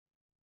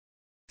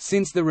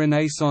Since the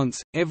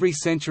Renaissance, every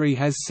century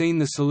has seen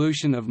the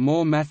solution of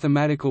more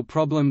mathematical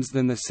problems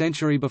than the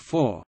century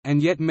before,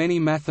 and yet many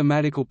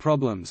mathematical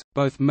problems,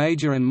 both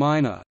major and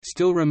minor,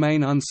 still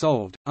remain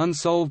unsolved.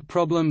 Unsolved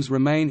problems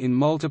remain in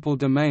multiple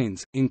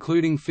domains,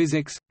 including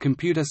physics,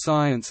 computer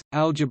science,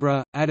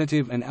 algebra,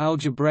 additive and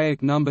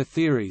algebraic number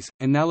theories,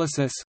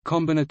 analysis,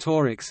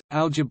 combinatorics,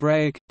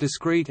 algebraic,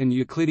 discrete and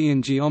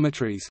Euclidean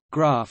geometries,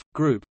 graph,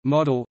 group,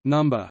 model,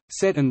 number,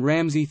 set and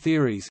Ramsey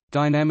theories,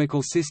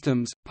 dynamical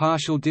systems,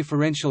 partial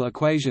differential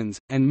equations,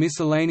 and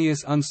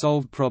miscellaneous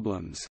unsolved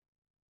problems.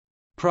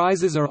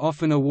 Prizes are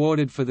often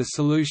awarded for the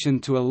solution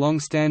to a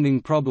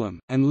long-standing problem,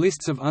 and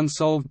lists of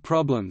unsolved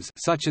problems,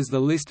 such as the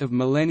list of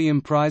Millennium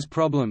Prize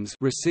problems,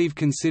 receive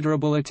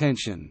considerable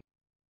attention.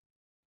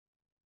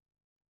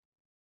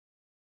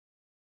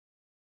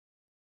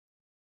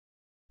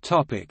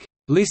 Topic: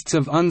 Lists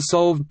of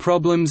unsolved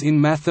problems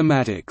in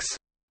mathematics.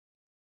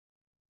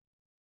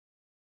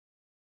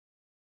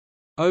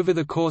 Over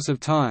the course of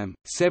time,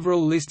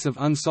 several lists of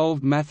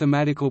unsolved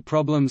mathematical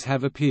problems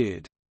have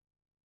appeared.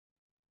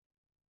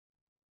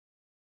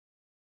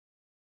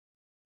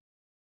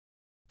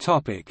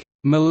 Topic: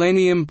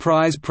 Millennium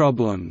Prize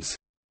problems.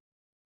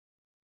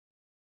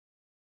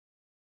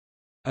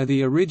 Are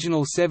the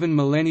original 7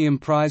 Millennium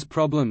Prize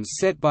problems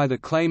set by the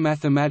Clay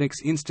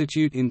Mathematics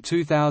Institute in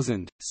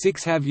 2000,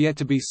 6 have yet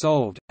to be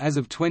solved, as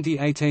of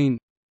 2018.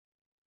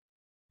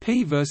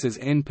 P versus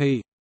NP,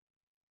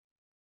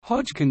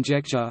 Hodge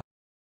conjecture,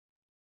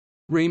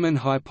 Riemann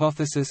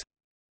hypothesis,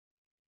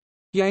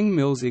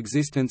 Yang-Mills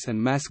existence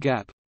and mass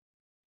gap,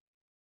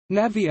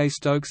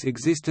 Navier-Stokes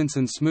existence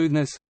and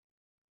smoothness,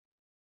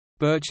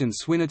 Birch and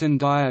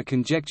Swinnerton-Dyer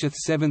conjecture.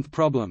 7th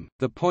problem,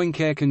 the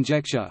Poincare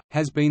conjecture,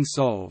 has been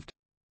solved.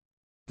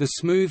 The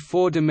smooth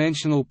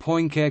four-dimensional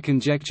Poincare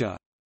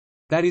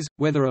conjecture—that is,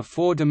 whether a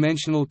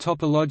four-dimensional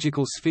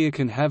topological sphere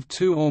can have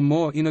two or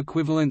more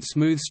inequivalent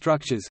smooth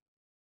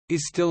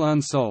structures—is still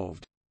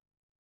unsolved.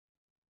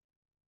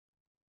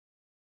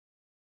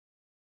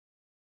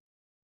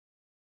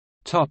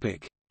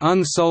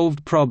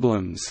 Unsolved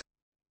problems.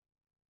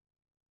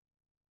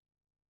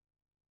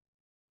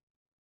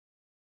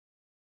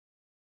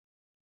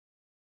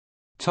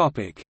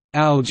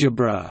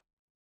 Algebra.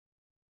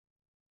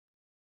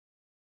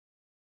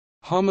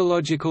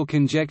 Homological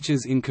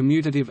conjectures in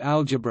commutative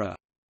algebra,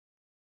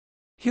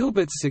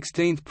 Hilbert's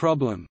 16th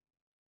problem,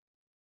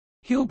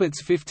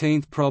 Hilbert's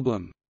 15th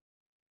problem,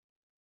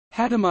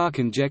 Hadamard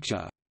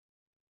conjecture,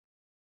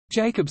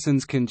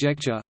 Jacobson's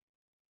conjecture,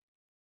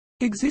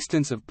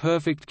 existence of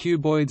perfect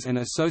cuboids and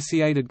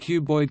associated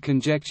cuboid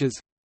conjectures,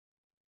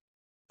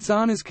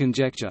 Zahner's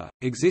conjecture,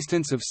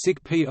 existence of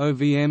SIC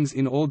POVMs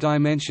in all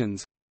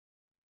dimensions,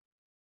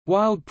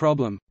 Wild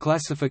problem,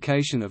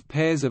 classification of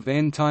pairs of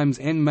n times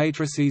n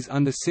matrices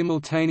under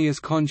simultaneous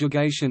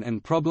conjugation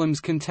and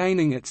problems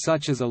containing it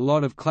such as a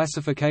lot of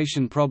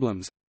classification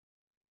problems,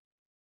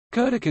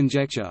 Koerter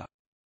conjecture,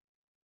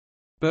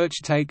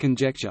 Birch-Tate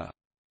conjecture,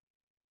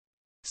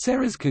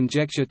 Serre's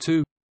conjecture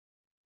 2,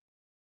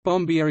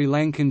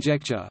 Bombieri-Lang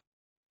conjecture,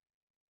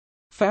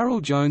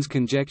 Farrell-Jones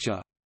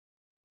conjecture,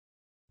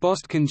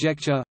 Bost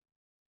conjecture,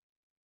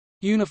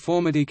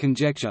 Uniformity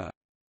conjecture,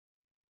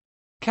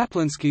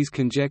 Kaplinsky's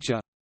conjecture,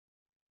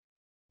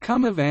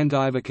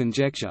 Kummer-Vandiver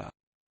conjecture,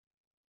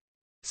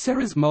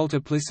 Serre's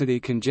multiplicity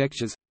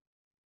conjectures,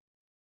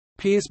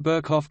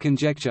 Peirce-Birkhoff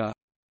conjecture,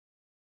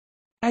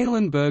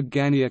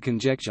 Eilenberg-Ganier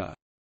conjecture,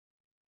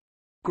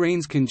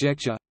 Green's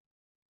conjecture,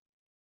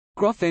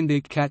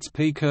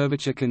 Grothendieck-Katz-P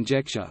curvature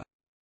conjecture,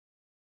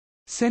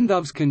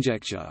 Sendove's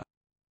conjecture.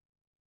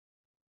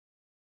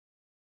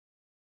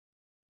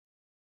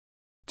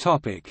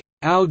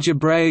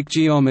 Algebraic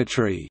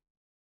geometry.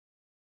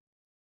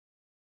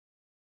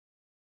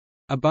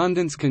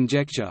 Abundance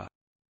conjecture,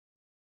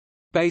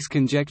 Base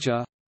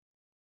conjecture,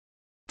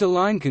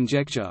 Deligne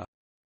conjecture,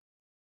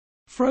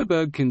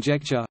 Froberg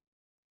conjecture,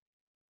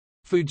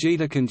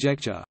 Fujita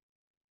conjecture,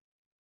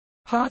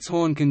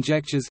 Hartshorne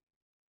conjectures,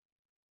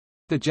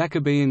 the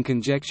Jacobian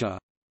conjecture,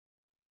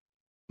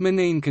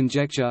 Manin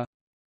conjecture,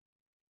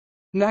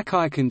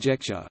 Nakai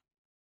conjecture,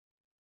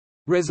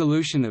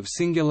 resolution of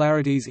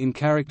singularities in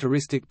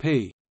characteristic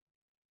P,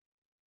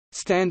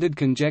 standard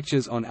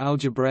conjectures on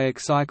algebraic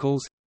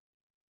cycles,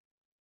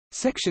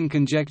 section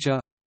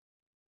conjecture,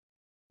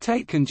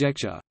 Tate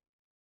conjecture,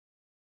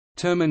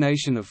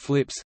 termination of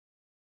flips,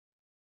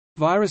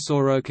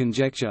 Virasoro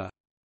conjecture,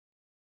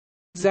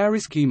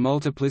 Zariski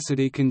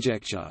multiplicity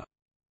conjecture.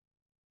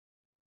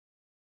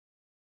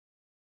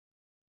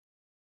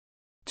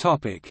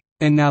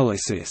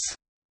 Analysis.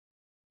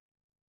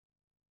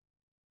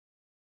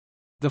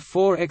 The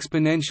four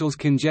exponentials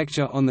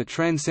conjecture on the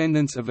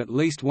transcendence of at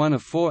least one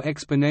of four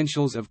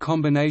exponentials of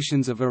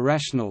combinations of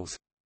irrationals,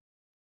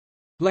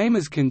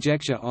 Lamers'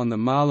 conjecture on the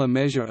Mahler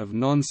measure of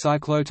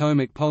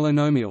non-cyclotomic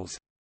polynomials,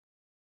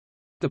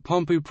 the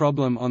Pompou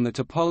problem on the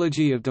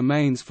topology of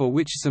domains for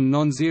which some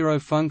non-zero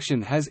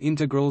function has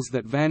integrals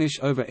that vanish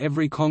over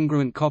every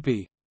congruent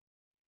copy,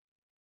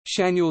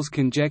 Schanuel's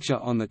conjecture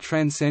on the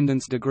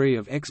transcendence degree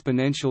of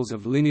exponentials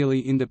of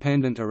linearly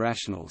independent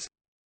irrationals.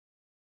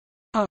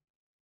 A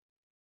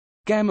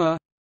gamma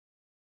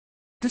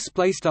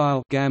display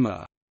style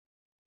gamma.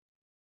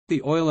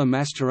 The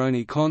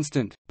Euler-Mascheroni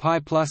constant pi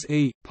plus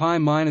e, pi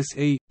minus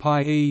e,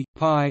 pi e,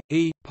 pi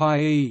e, pi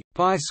e,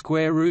 pi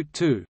square root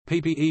 2,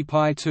 ppe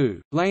pi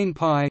 2, lane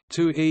pi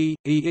 2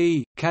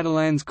 e,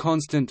 Catalan's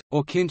constant,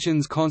 or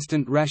Khinchin's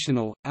constant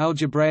rational,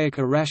 algebraic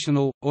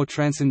irrational, or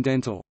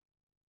transcendental.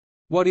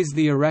 What is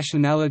the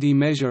irrationality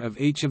measure of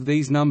each of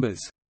these numbers?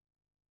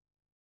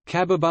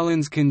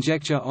 Cababulin's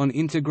conjecture on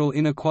integral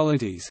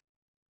inequalities.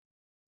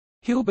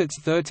 Hilbert's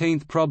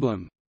 13th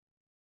problem.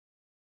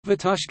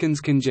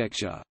 Vatushkin's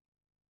conjecture.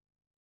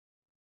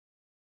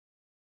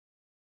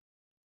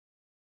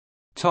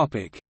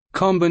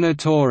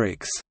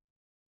 Combinatorics.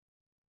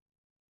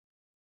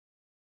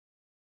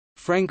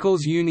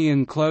 Frankel's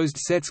union closed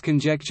sets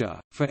conjecture.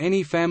 For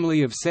any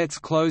family of sets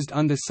closed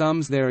under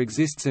sums, there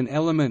exists an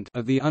element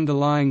of the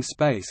underlying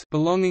space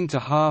belonging to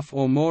half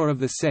or more of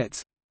the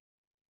sets.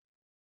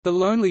 The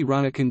lonely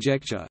runner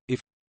conjecture. If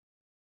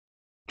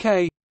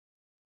K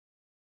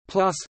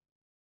plus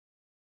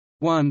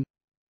 1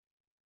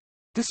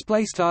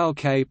 display style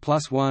K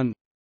plus 1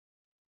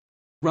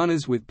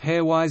 runners with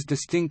pairwise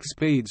distinct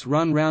speeds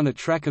run round a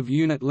track of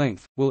unit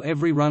length, will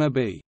every runner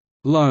be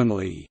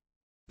lonely,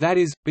 that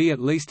is, be at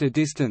least a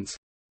distance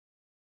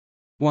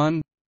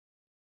 1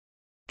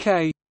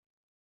 K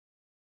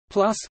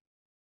plus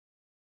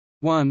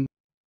 1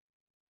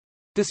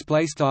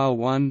 display style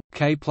 1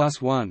 K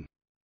plus 1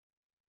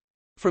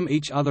 from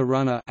each other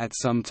runner at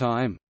some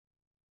time.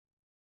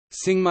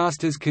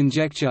 Singmaster's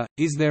conjecture.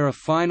 Is there a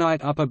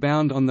finite upper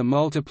bound on the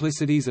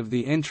multiplicities of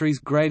the entries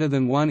greater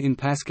than 1 in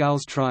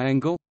Pascal's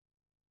triangle?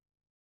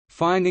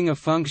 Finding a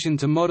function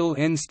to model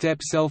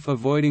n-step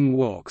self-avoiding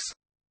walks.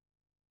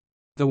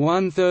 The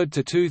 1/3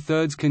 to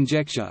 2/3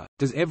 conjecture.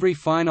 Does every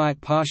finite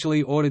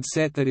partially ordered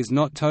set that is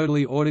not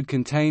totally ordered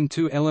contain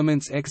two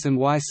elements x and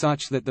y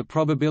such that the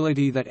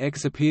probability that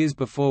x appears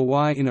before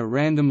y in a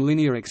random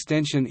linear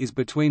extension is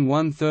between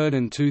 1/3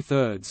 and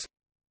 2/3?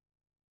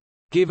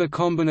 Give a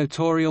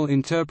combinatorial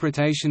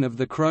interpretation of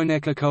the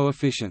Kronecker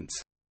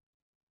coefficients.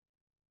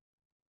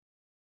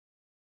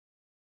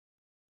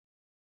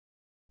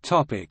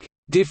 Topic: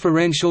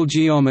 Differential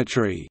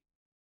geometry.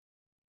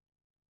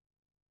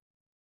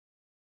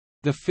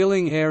 The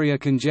filling area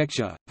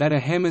conjecture, that a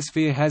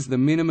hemisphere has the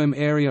minimum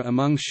area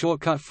among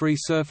shortcut-free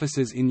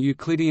surfaces in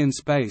Euclidean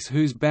space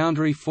whose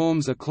boundary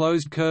forms a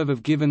closed curve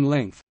of given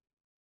length.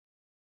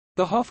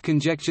 The Hopf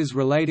conjectures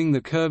relating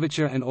the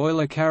curvature and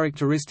Euler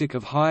characteristic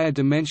of higher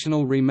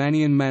dimensional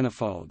Riemannian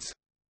manifolds.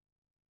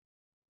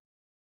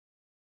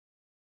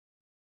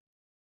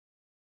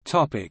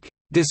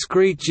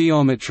 Discrete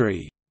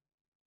geometry.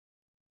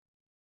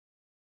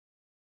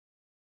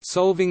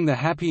 Solving the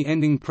happy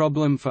ending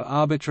problem for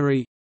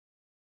arbitrary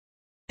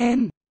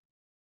n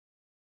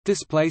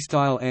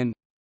n.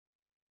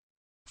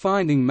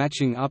 Finding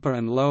matching upper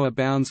and lower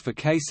bounds for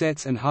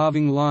k-sets and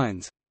halving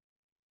lines.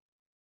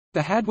 The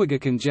Hadwiger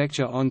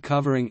conjecture on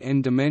covering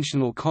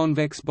n-dimensional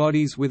convex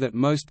bodies with at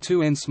most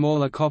 2n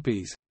smaller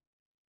copies.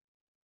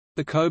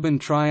 The Coben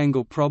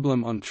triangle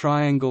problem on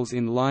triangles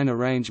in line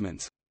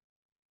arrangements.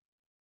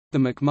 The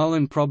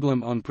McMullen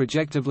problem on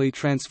projectively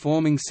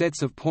transforming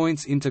sets of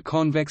points into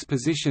convex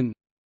position.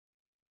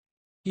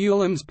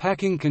 Eulem's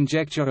packing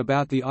conjecture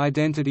about the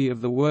identity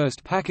of the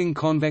worst packing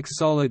convex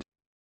solid.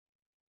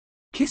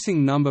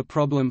 Kissing number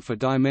problem for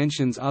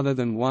dimensions other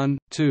than 1,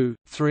 2,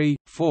 3,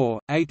 4,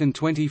 8 and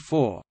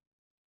 24.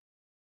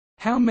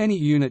 How many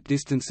unit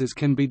distances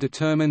can be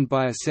determined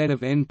by a set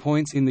of n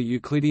points in the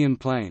Euclidean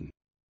plane?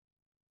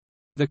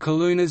 The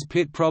Kaluna's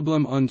pit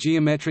problem on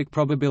geometric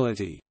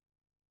probability.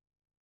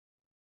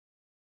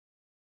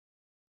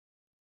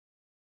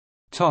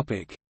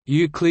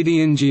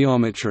 Euclidean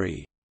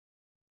geometry.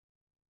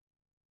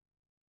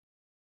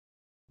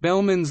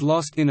 Bellman's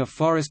lost in a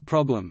forest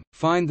problem.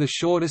 Find the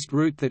shortest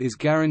route that is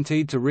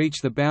guaranteed to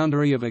reach the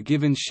boundary of a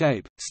given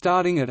shape,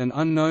 starting at an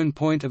unknown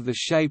point of the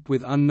shape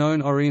with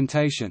unknown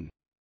orientation.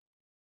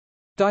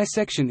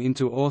 Dissection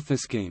into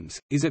orthoschemes.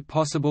 Is it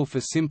possible for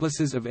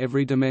simplices of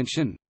every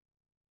dimension?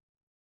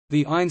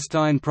 The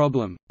Einstein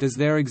problem. Does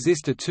there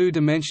exist a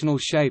two-dimensional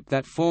shape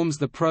that forms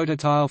the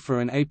prototile for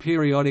an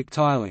aperiodic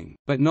tiling,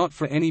 but not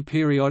for any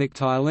periodic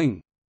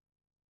tiling?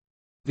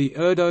 The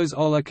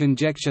Erdos-Euler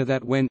conjecture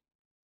that when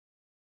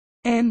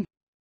n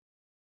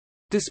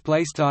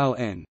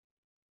n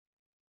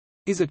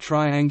is a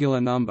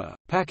triangular number,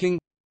 packing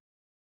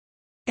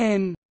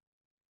n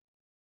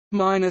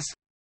minus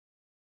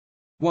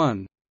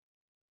 1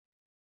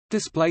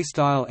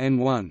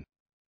 n1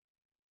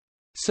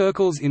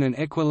 circles in an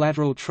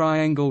equilateral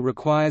triangle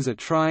requires a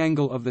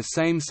triangle of the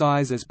same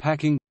size as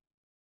packing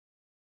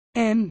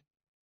n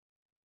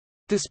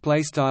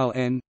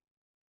n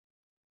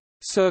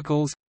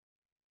circles.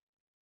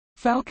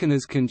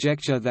 Falconer's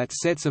conjecture that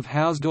sets of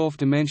Hausdorff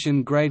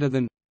dimension greater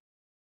than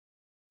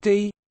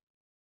d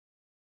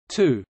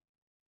 2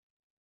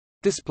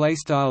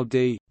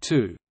 d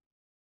 2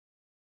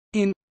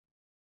 in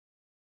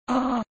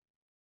R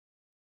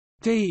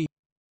d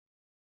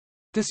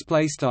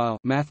display style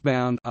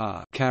mathbound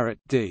R caret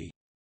d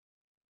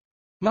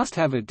must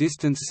have a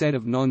distance set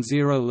of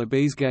non-zero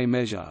Lebesgue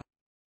measure.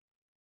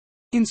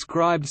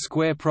 Inscribed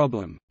square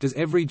problem: does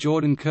every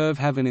Jordan curve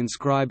have an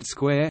inscribed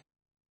square?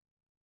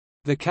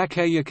 The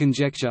Kakeya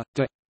conjecture: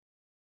 de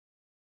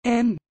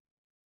n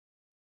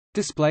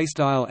display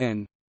style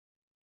n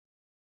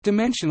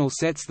dimensional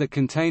sets that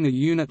contain a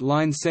unit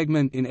line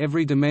segment in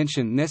every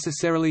dimension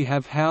necessarily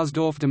have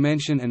Hausdorff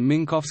dimension and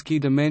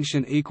Minkowski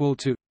dimension equal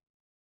to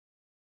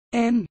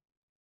n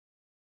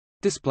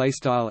display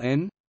style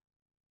n.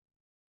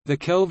 The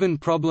Kelvin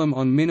problem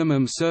on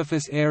minimum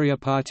surface area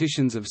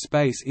partitions of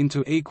space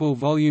into equal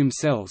volume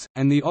cells,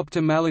 and the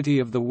optimality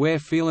of the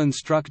Ware-Phelan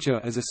structure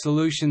as a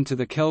solution to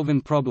the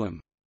Kelvin problem.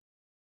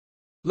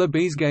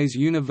 Lebesgue's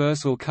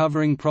universal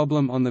covering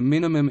problem on the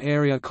minimum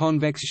area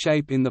convex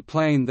shape in the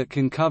plane that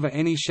can cover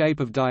any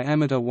shape of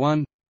diameter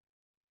 1.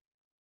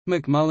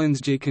 McMullen's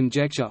G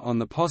conjecture on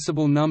the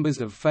possible numbers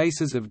of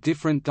faces of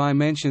different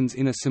dimensions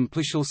in a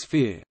simplicial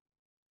sphere.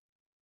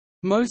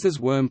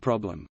 Moses' worm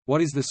problem: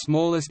 what is the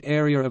smallest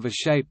area of a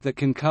shape that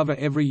can cover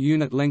every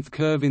unit-length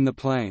curve in the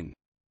plane?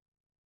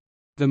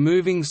 The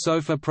moving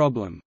sofa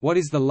problem: what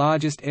is the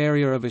largest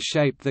area of a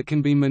shape that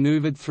can be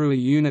maneuvered through a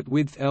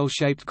unit-width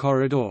L-shaped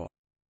corridor?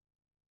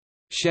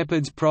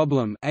 Shepard's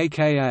problem,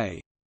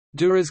 aka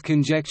Dürer's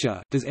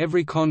conjecture: does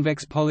every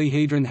convex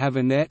polyhedron have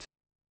a net?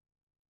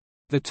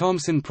 The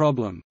Thomson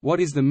problem: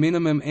 what is the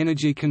minimum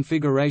energy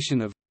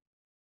configuration of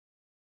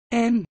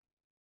n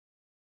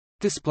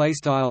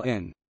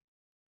n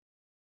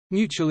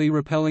mutually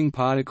repelling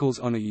particles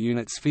on a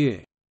unit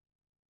sphere?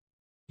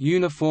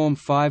 Uniform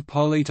 5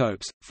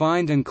 polytopes: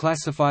 find and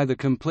classify the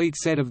complete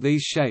set of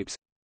these shapes.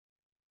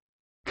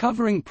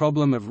 Covering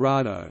problem of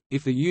Rado: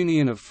 if the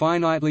union of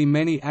finitely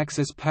many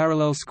axis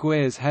parallel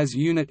squares has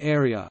unit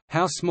area,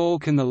 how small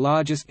can the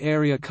largest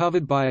area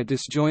covered by a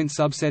disjoint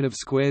subset of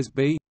squares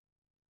be?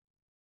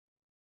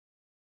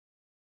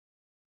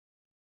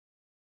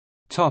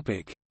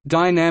 Topic: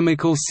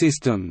 Dynamical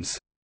systems.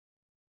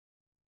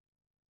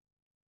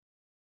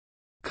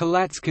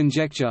 Collat's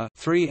conjecture,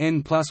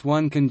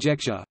 3n+1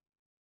 conjecture.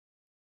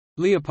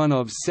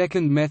 Lyapunov's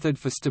second method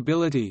for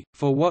stability.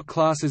 For what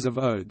classes of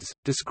odes,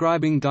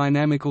 describing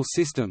dynamical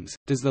systems,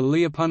 does the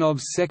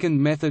Lyapunov's second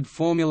method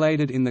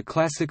formulated in the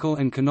classical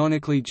and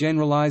canonically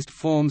generalized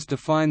forms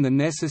define the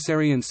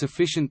necessary and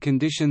sufficient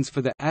conditions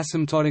for the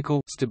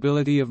asymptotical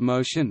stability of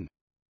motion?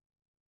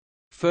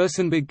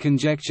 Furstenberg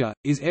conjecture: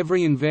 is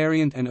every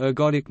invariant an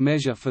ergodic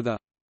measure for the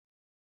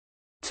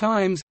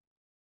times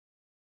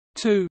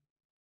 2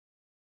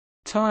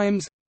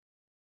 times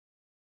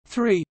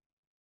 3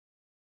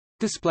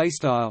 display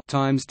style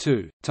times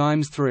 2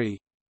 times 3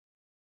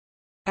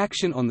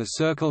 action on the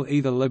circle,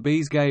 either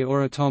Lebesgue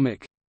or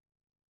atomic?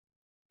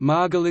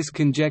 Margulis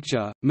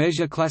conjecture: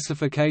 measure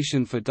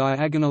classification for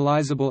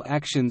diagonalizable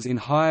actions in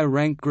higher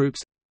rank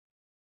groups.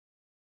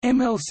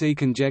 MLC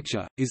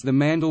conjecture: is the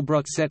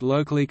Mandelbrot set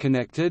locally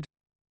connected?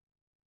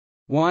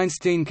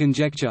 Weinstein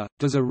conjecture: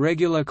 does a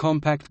regular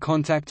compact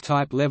contact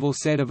type level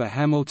set of a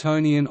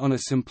Hamiltonian on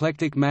a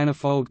symplectic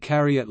manifold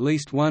carry at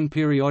least one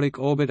periodic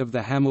orbit of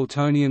the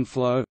Hamiltonian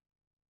flow?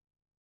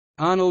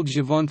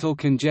 Arnold-Gevontal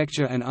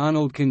conjecture and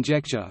Arnold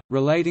conjecture,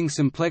 relating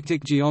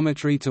symplectic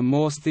geometry to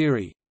Morse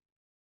theory.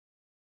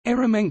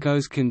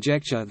 Eremenko's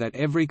conjecture that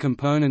every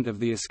component of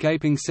the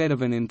escaping set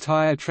of an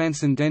entire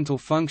transcendental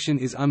function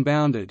is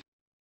unbounded.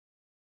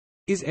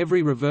 Is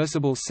every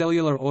reversible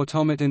cellular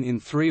automaton in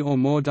 3 or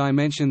more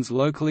dimensions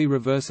locally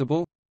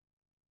reversible?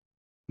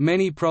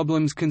 Many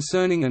problems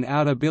concerning an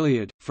outer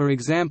billiard, for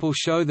example,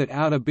 show that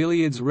outer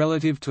billiards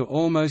relative to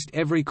almost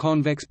every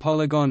convex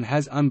polygon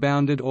has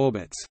unbounded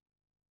orbits.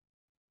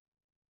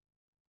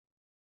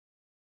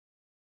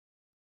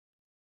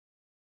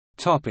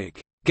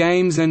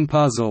 Games and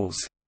puzzles.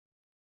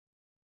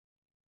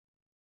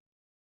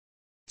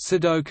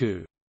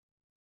 Sudoku.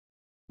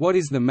 What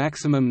is the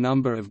maximum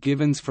number of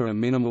givens for a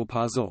minimal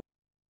puzzle?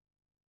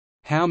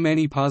 How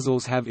many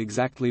puzzles have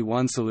exactly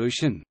one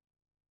solution?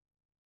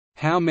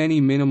 How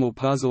many minimal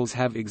puzzles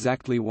have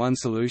exactly one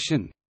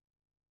solution?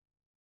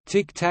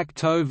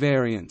 Tic-tac-toe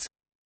variance.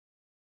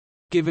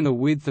 Given a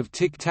width of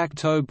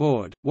tic-tac-toe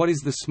board, what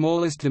is the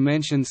smallest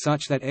dimension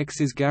such that X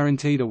is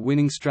guaranteed a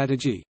winning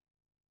strategy?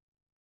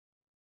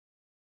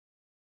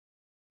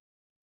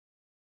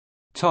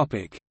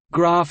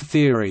 Graph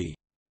theory.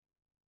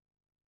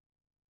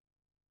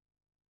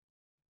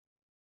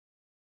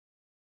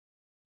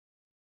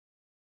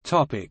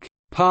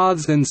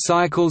 Paths and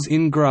cycles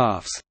in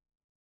graphs.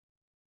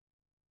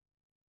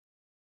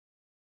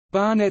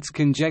 Barnett's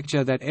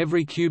conjecture that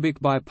every cubic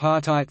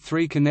bipartite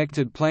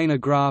 3-connected planar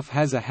graph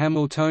has a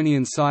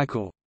Hamiltonian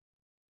cycle.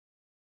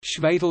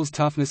 Schweitel's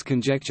toughness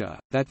conjecture,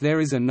 that there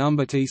is a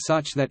number T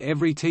such that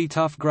every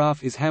T-tough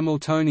graph is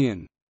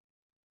Hamiltonian.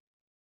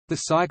 The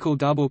cycle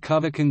double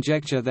cover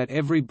conjecture that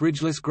every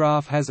bridgeless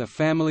graph has a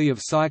family of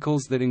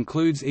cycles that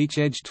includes each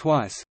edge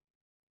twice.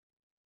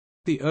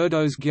 The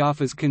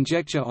Erdos-Giaffas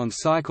conjecture on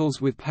cycles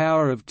with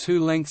power of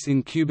 2 lengths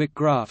in cubic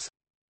graphs.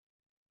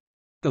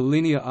 The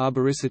linear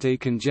arboricity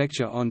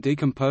conjecture on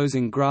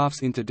decomposing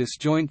graphs into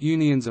disjoint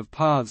unions of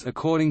paths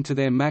according to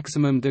their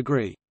maximum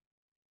degree.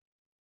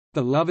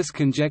 The Lovász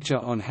conjecture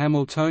on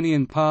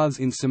Hamiltonian paths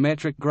in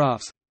symmetric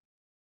graphs.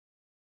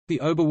 The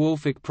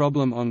Oberwolfik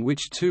problem on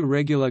which two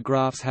regular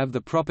graphs have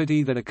the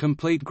property that a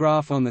complete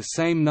graph on the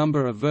same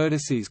number of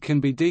vertices can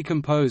be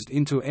decomposed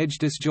into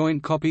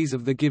edge-disjoint copies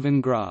of the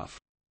given graph.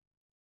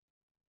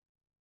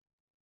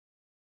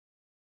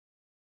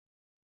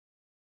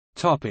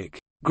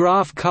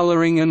 Graph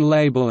coloring and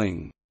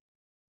labeling.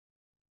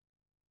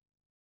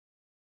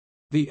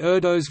 The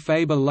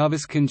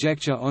Erdos-Faber-Lovász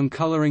conjecture on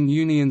coloring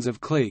unions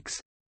of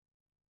cliques.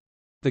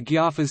 The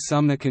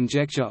Gyarfas-Sumner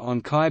conjecture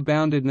on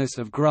chi-boundedness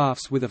of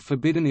graphs with a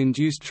forbidden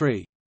induced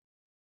tree.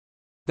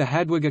 The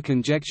Hadwiger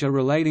conjecture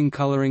relating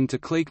coloring to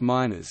clique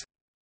minors.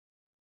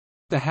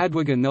 The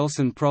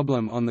Hadwiger-Nelson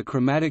problem on the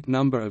chromatic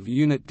number of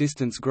unit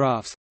distance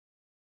graphs.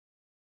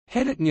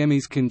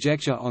 Hedert-Niemi's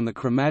conjecture on the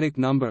chromatic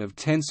number of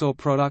tensor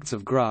products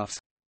of graphs.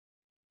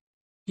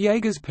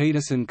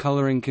 Jaegers-Peterson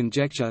coloring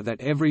conjecture that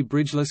every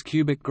bridgeless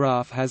cubic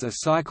graph has a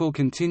cycle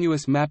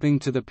continuous mapping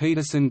to the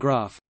Peterson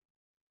graph.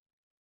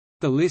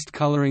 The list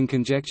coloring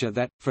conjecture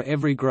that, for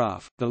every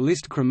graph, the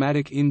list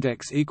chromatic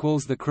index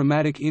equals the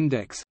chromatic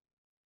index.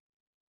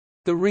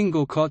 The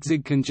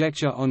Ringel-Kotzig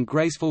conjecture on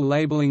graceful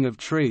labeling of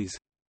trees.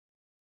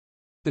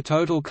 The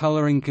total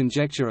coloring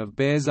conjecture of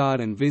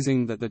Baersard and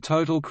Vissing that the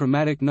total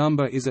chromatic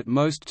number is at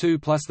most 2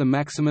 plus the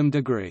maximum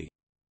degree.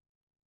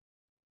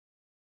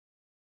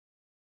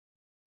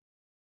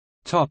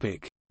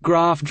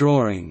 Graph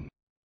drawing.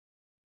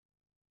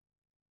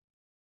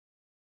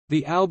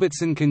 The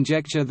Albertson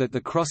conjecture that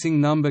the crossing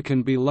number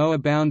can be lower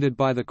bounded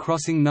by the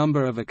crossing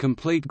number of a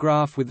complete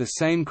graph with the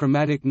same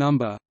chromatic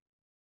number.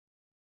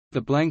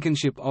 The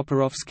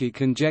Blankenship-Operovsky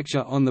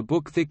conjecture on the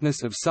book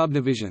thickness of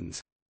subdivisions.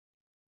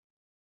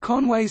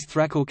 Conway's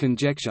Thrakel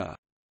conjecture.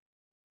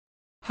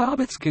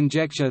 Harbert's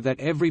conjecture that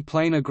every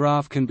planar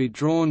graph can be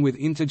drawn with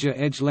integer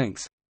edge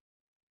lengths.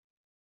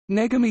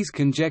 Negami's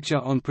conjecture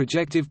on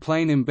projective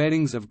plane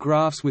embeddings of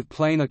graphs with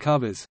planar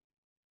covers.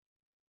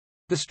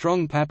 The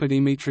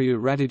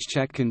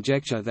Strong-Papadimitriou-Ratajczak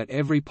conjecture that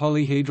every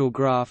polyhedral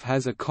graph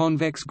has a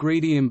convex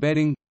greedy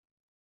embedding.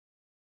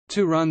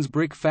 Turan's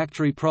brick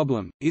factory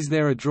problem: is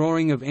there a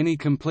drawing of any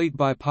complete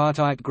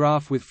bipartite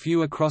graph with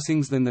fewer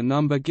crossings than the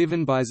number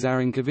given by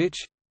Zarankiewicz?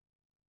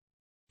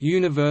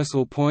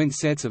 Universal point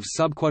sets of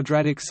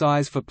subquadratic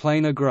size for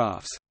planar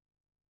graphs.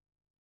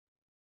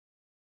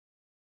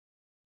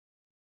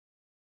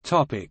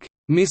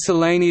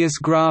 Miscellaneous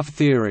graph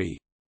theory.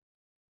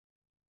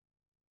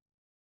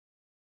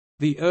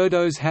 The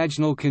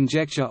Erdos-Hajnal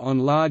conjecture on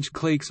large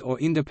cliques or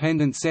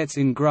independent sets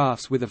in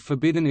graphs with a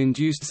forbidden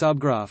induced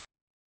subgraph.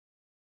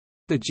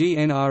 The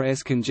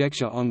GNRS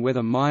conjecture on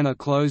whether minor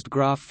closed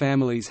graph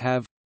families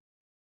have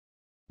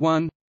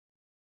 1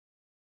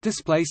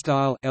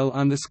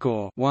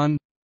 L_1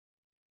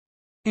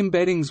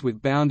 embeddings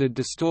with bounded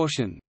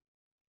distortion.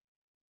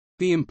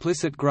 The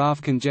implicit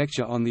graph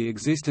conjecture on the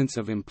existence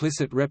of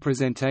implicit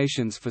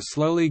representations for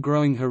slowly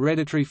growing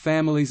hereditary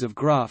families of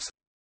graphs.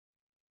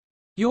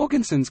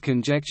 Jorgensen's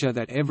conjecture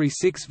that every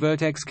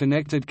 6-vertex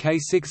connected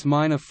K6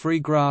 minor free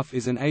graph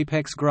is an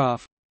apex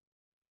graph.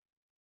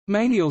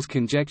 Mainiel's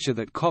conjecture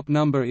that Kopp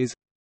number is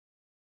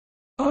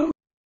O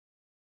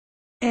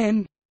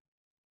n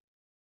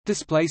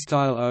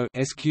O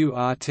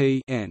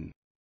sqrt n.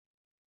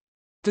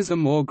 Does a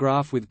Moore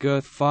graph with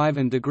girth 5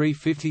 and degree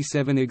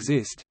 57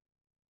 exist?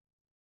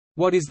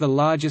 What is the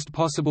largest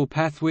possible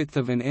path width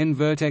of an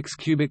n-vertex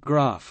cubic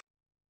graph?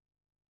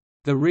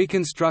 The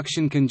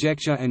reconstruction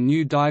conjecture and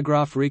new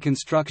digraph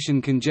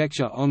reconstruction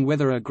conjecture on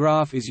whether a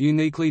graph is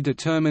uniquely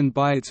determined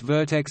by its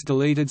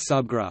vertex-deleted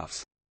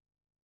subgraphs.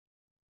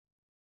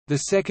 The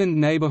second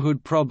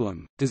neighborhood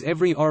problem: does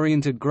every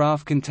oriented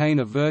graph contain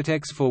a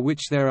vertex for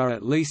which there are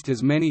at least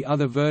as many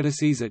other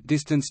vertices at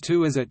distance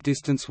 2 as at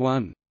distance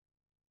 1?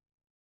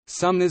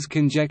 Sumner's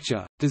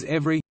conjecture: does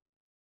every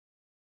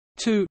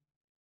 2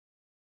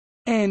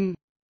 n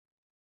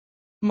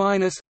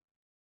minus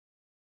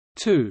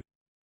 2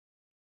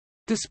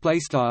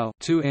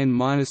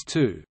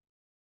 2n-2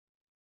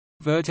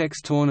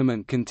 vertex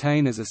tournament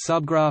contain as a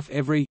subgraph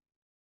every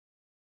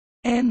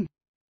n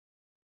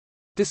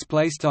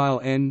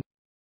n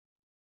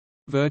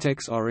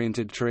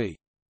vertex-oriented tree?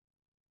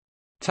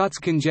 Tutz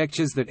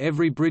conjectures that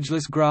every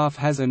bridgeless graph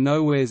has a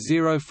nowhere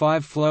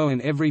 0,5 flow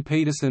and every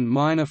Peterson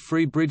minor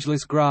free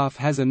bridgeless graph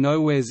has a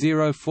nowhere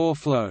 0,4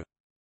 flow.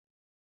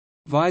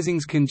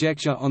 Vissing's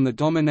conjecture on the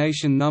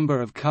domination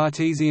number of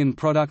Cartesian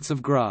products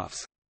of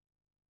graphs.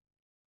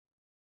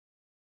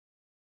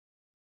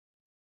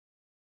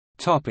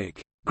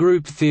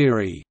 Group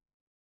theory.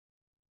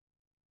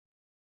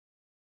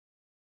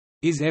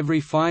 Is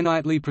every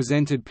finitely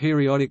presented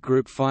periodic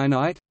group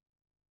finite?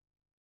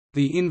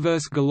 The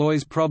inverse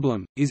Galois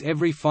problem: is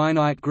every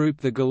finite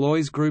group the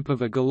Galois group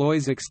of a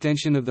Galois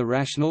extension of the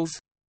rationals?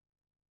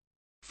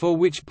 For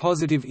which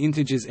positive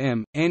integers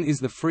m, n is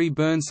the free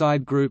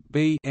Burnside group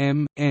B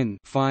m, n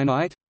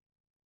finite?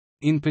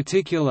 In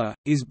particular,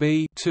 is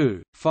B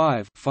 2,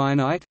 5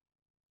 finite?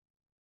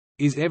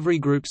 Is every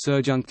group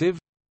surjunctive?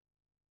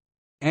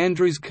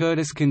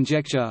 Andrews-Curtis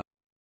conjecture.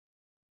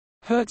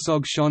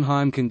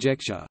 Herzog-Schonheim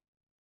conjecture.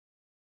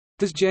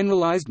 Does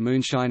generalized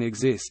moonshine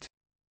exist?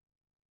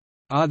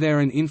 Are there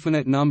an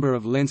infinite number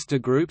of Leinster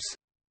groups?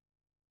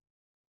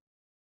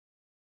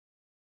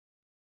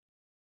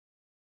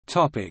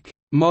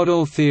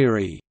 Model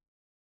theory.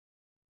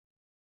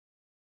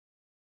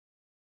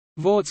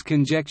 Vort's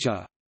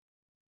conjecture.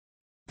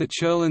 The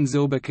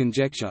Churlin-Zilber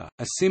conjecture,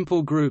 a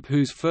simple group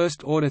whose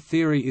first-order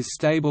theory is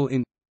stable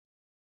in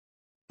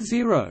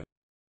 0.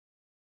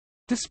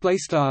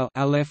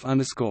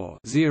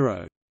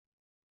 _0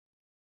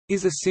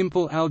 is a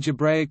simple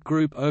algebraic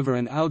group over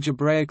an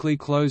algebraically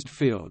closed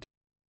field.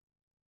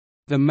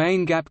 The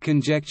main gap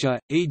conjecture,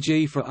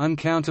 e.g. for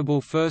uncountable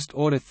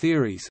first-order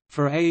theories,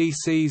 for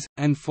AECs,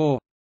 and for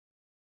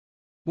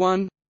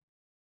 1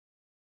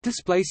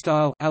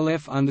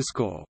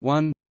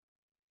 _1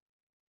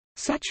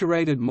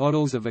 saturated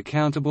models of a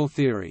countable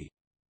theory.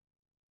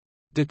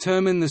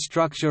 Determine the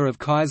structure of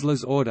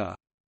Keisler's order.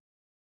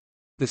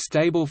 The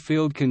stable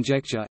field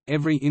conjecture,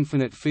 every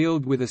infinite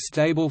field with a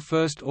stable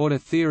first-order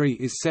theory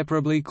is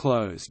separably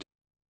closed.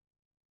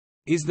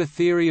 Is the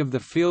theory of the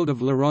field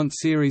of Laurent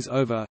series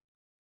over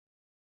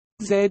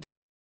Z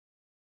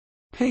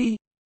P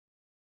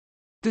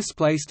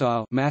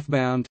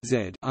mathbound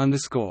Z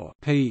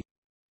P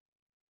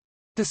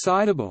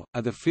decidable?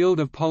 Are the field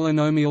of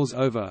polynomials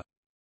over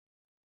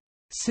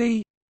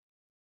C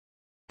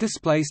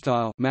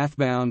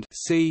mathbound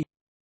C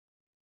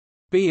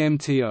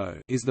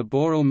BMTO is the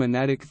Borel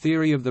monadic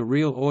theory of the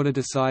real order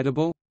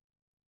decidable?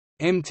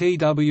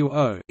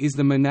 MTWO is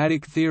the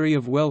monadic theory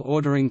of well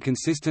ordering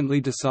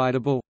consistently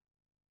decidable?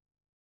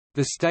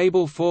 The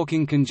stable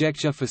forking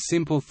conjecture for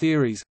simple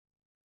theories.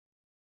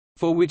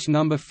 For which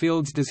number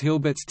fields does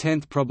Hilbert's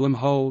 10th problem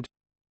hold?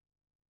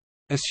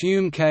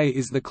 Assume K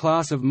is the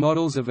class of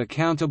models of a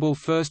countable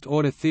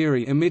first-order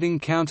theory emitting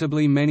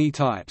countably many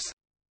types.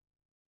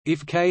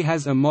 If K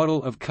has a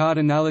model of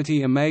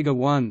cardinality omega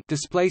 1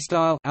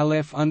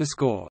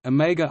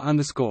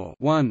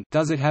 omega_1,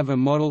 does it have a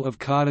model of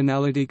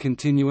cardinality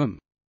continuum?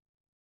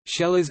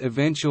 Scheller's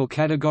eventual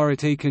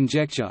categority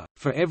conjecture.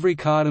 For every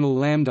cardinal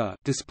lambda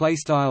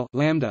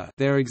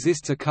there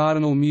exists a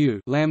cardinal mu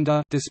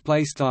lambda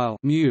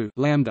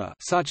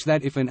such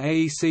that if an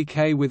AEC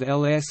K with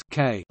LS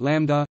K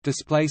lambda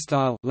is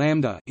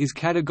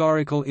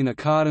categorical in a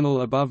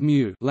cardinal above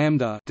mu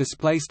lambda,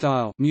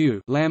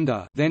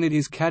 then it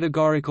is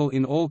categorical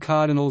in all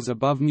cardinals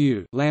above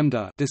mu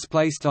lambda.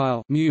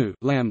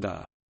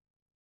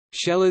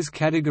 Scheller's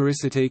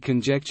categoricity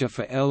conjecture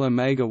for L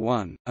omega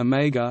 1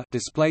 omega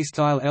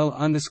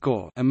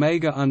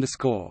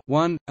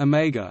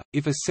omega.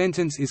 If a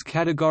sentence is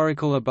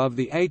categorical above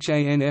the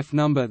HANF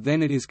number,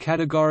 then it is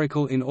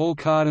categorical in all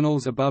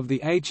cardinals above the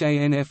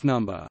HANF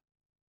number.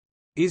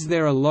 Is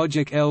there a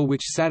logic L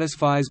which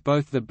satisfies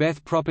both the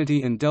Bethe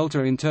property and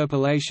delta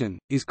interpolation,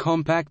 is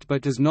compact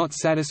but does not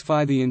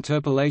satisfy the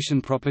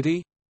interpolation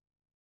property?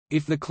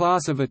 If the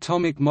class of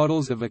atomic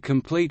models of a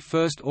complete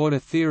first-order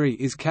theory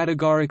is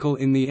categorical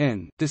in the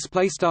n,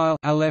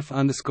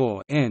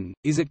 n,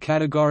 is it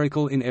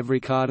categorical in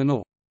every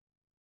cardinal?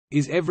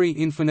 Is every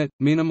infinite,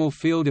 minimal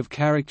field of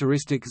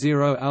characteristic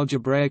 0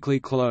 algebraically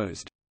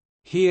closed?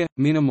 Here,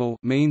 minimal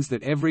means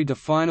that every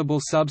definable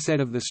subset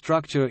of the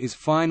structure is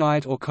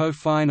finite or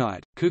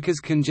co-finite. Kuka's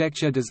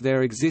conjecture. Does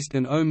there exist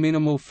an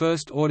O-minimal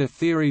first-order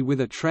theory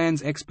with a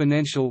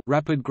trans-exponential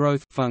rapid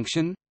growth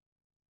function?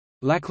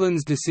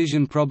 Lachlan's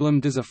decision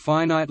problem. Does a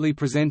finitely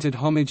presented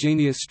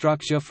homogeneous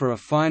structure for a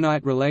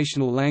finite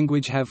relational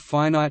language have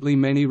finitely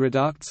many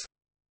reducts?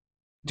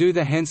 Do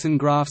the Henson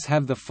graphs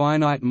have the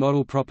finite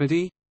model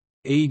property?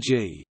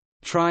 E.g.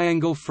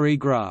 triangle-free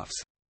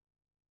graphs.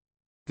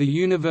 The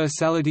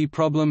universality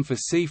problem for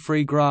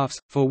C-free graphs,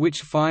 for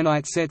which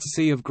finite sets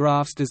C of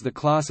graphs. Does the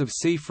class of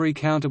C-free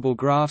countable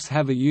graphs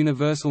have a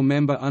universal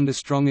member under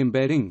strong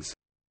embeddings?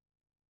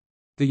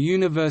 The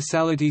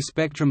universality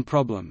spectrum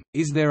problem.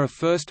 Is there a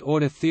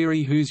first-order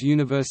theory whose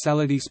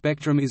universality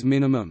spectrum is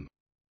minimum?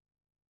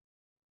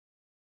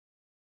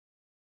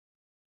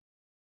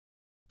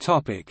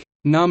 Topic: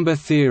 Number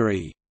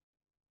theory.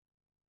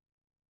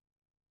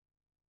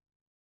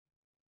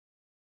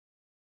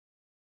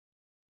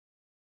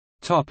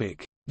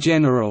 Topic: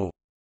 General.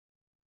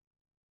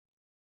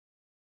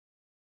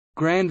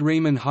 Grand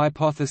Riemann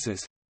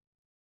hypothesis.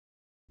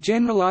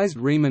 Generalized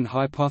Riemann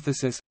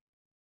hypothesis.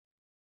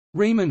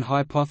 Riemann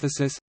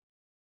hypothesis.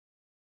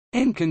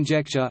 N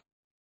conjecture.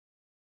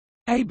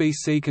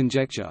 ABC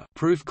conjecture,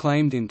 proof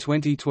claimed in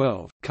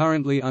 2012,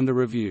 currently under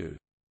review.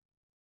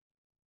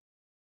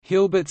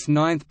 Hilbert's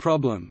 9th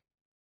problem.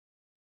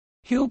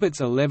 Hilbert's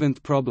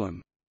 11th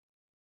problem.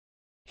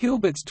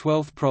 Hilbert's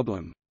 12th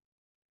problem.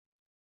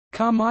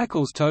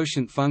 Carmichael's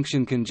totient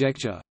function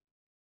conjecture.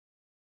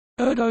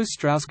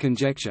 Erdos-Strauss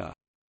conjecture.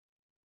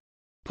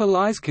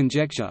 Palai's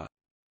conjecture.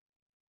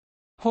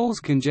 Hall's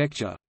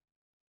conjecture.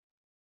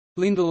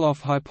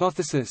 Lindelof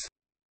hypothesis.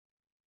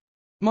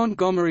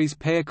 Montgomery's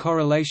pair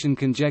correlation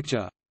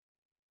conjecture.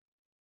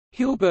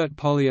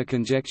 Hilbert-Polya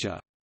conjecture.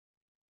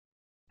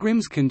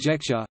 Grimm's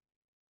conjecture,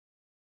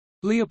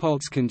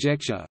 Leopold's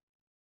conjecture.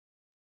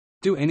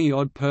 Do any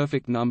odd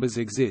perfect numbers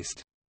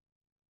exist?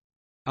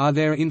 Are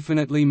there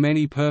infinitely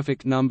many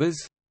perfect numbers?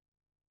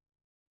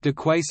 Do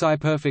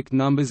quasi-perfect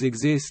numbers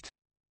exist?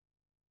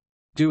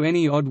 Do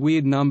any odd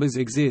weird numbers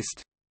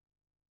exist?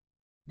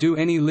 Do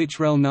any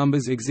literal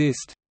numbers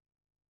exist?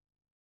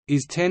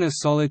 Is 10 a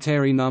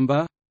solitary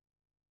number?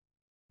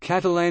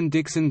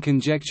 Catalan-Dixon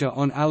conjecture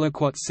on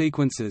aliquot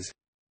sequences.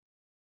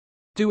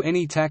 Do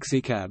any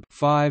taxicab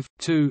 5,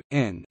 2,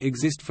 n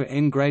exist for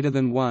n greater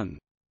than 1?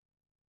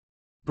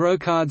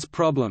 Brocard's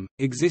problem,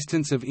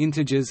 existence of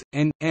integers,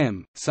 n,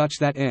 m, such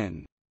that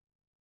n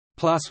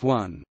plus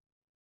 1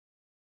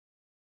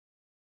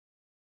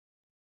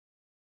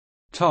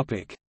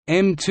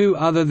 m2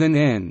 other than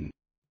n.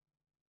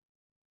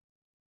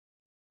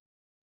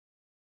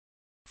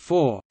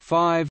 4,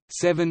 5,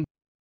 7.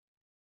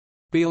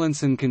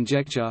 Beilinson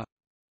conjecture,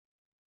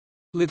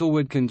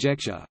 Littlewood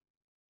conjecture,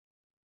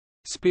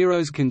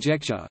 Spiro's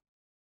conjecture,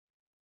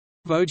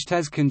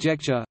 Vogt's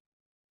conjecture,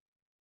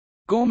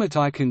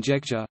 Gormatai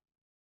conjecture,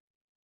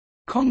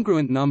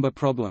 Congruent number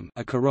problem,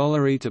 a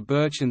corollary to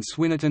Birch and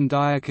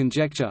Swinnerton-Dyer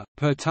conjecture,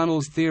 per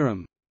Tunnel's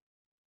theorem.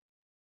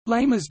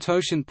 Lamar's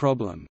totient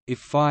problem: if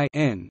phi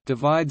n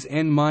divides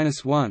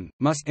n-1,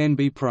 must n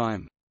be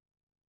prime?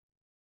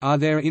 Are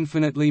there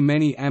infinitely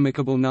many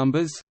amicable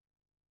numbers?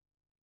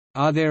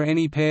 Are there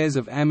any pairs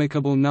of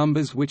amicable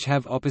numbers which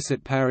have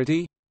opposite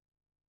parity?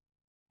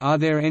 Are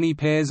there any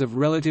pairs of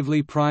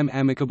relatively prime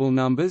amicable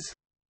numbers?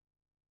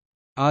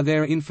 Are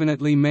there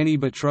infinitely many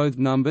betrothed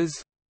numbers?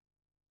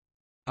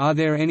 Are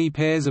there any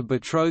pairs of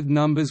betrothed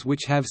numbers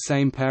which have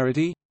same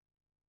parity?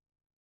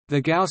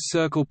 The Gauss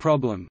circle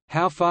problem: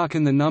 how far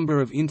can the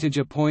number of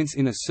integer points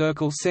in a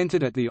circle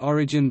centered at the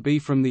origin be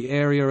from the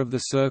area of the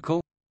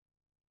circle?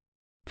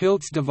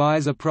 Pilt's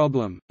divisor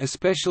problem,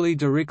 especially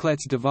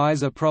Dirichlet's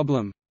divisor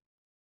problem.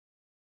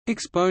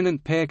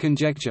 Exponent pair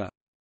conjecture.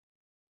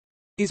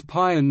 Is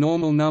pi a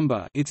normal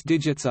number? Its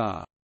digits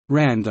are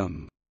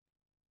random.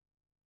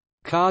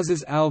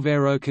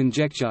 Kars's-Alvaro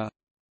conjecture.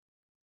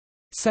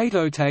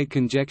 Sato-Tate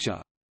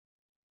conjecture.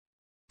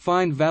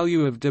 Find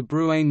value of de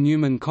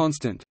Bruijn-Newman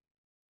constant.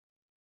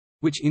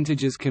 Which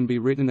integers can be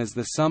written as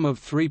the sum of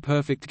three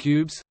perfect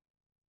cubes?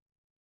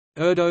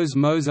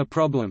 Erdos-Moser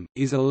problem: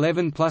 is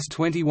 11 plus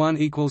 21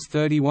 equals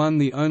 31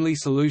 the only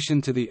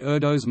solution to the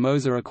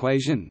Erdos-Moser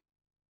equation?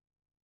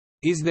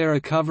 Is there a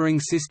covering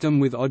system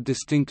with odd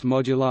distinct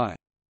moduli?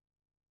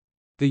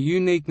 The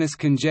uniqueness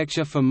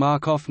conjecture for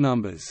Markov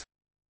numbers.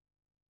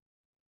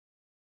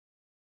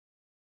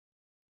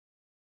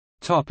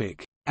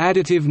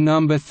 Additive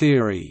number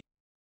theory.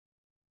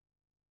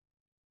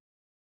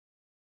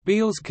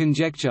 Beale's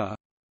conjecture,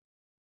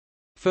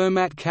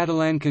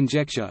 Fermat-Catalan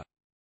conjecture,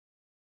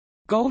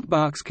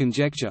 Goldbach's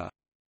conjecture.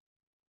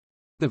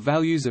 The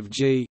values of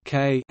G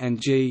K and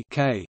G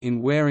K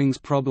in Waring's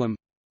problem.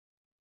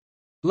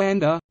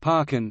 Lander,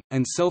 Parkin,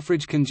 and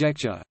Selfridge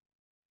conjecture.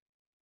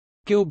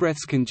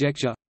 Gilbreth's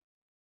conjecture.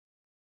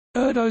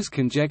 Erdos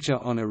conjecture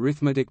on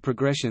arithmetic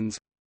progressions.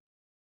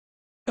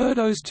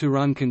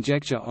 Erdos-Turan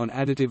conjecture on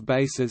additive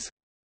bases.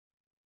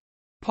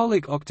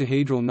 Pollock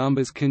octahedral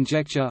numbers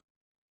conjecture.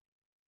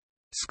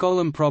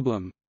 Skolem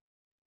problem.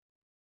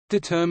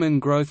 Determine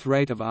growth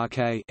rate of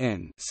Rk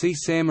n. See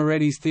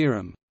Samoretti's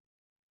theorem.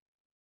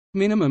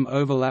 Minimum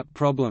overlap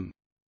problem.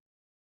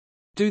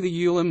 Do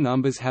the Ulam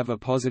numbers have a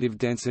positive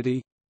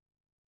density?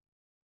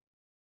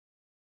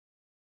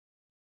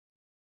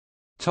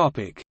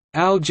 Topic: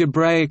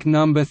 Algebraic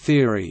number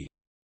theory.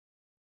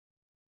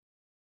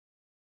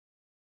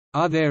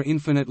 Are there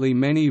infinitely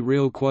many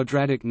real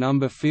quadratic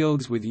number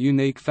fields with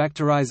unique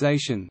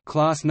factorization?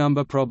 Class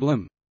number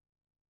problem.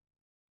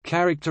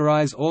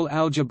 Characterize all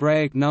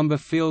algebraic number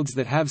fields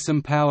that have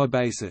some power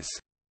basis.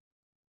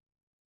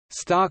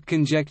 Stark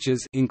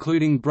conjectures,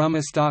 including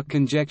Brummer-Stark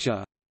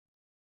conjecture.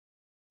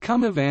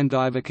 Kummer-Van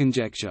Diver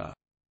conjecture.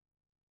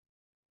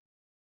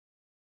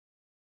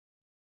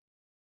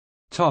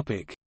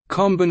 Topic: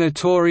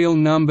 Combinatorial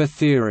number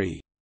theory.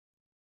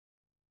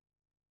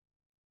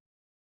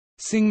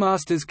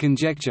 Singmaster's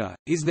conjecture: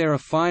 is there a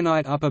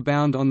finite upper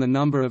bound on the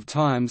number of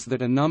times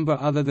that a number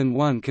other than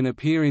 1 can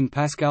appear in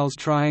Pascal's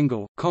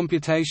triangle?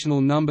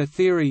 Computational number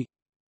theory.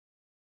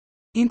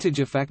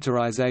 Integer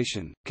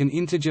factorization: can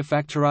integer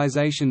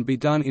factorization be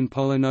done in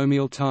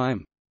polynomial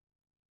time?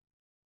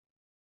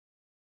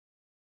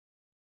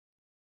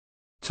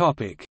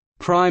 Topic: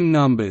 Prime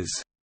numbers.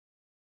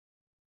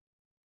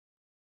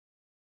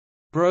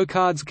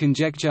 Brocard's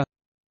conjecture.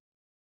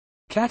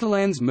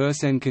 Catalan's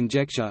Mersenne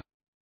conjecture.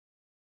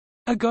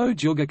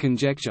 Ago-Juga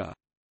conjecture.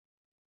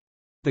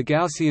 The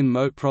Gaussian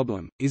mote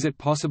problem: is it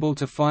possible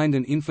to find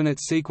an infinite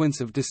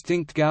sequence of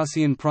distinct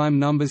Gaussian prime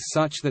numbers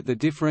such that the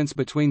difference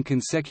between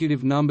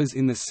consecutive numbers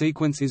in the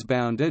sequence is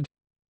bounded?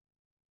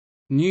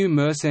 New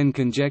Mersenne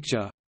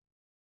conjecture.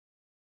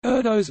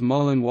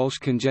 Erdos-Mollin-Walsh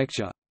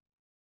conjecture.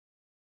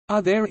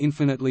 Are there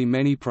infinitely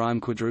many prime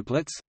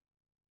quadruplets?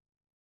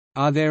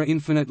 Are there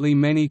infinitely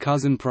many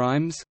cousin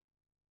primes?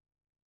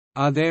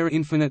 Are there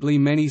infinitely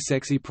many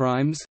sexy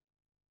primes?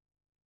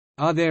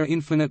 Are there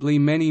infinitely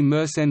many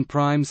Mersenne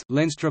primes,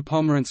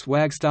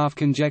 Lenstra-Pomerance-Wagstaff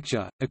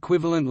conjecture,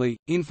 equivalently,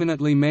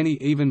 infinitely many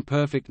even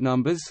perfect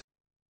numbers?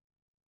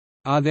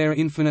 Are there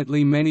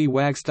infinitely many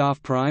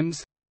Wagstaff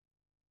primes?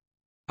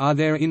 Are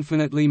there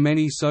infinitely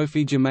many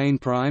Sophie-Germain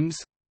primes?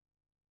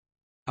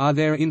 Are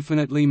there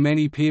infinitely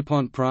many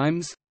Pierpont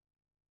primes?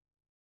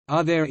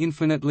 Are there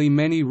infinitely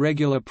many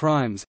regular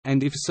primes,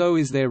 and if so,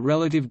 is their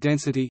relative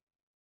density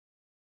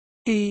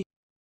E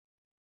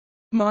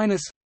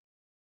minus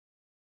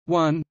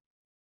 1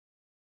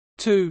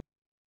 2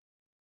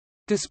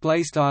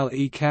 display style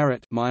E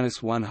caret minus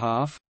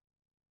 1/2.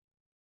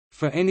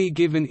 For any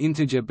given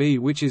integer b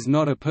which is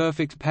not a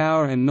perfect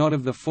power and not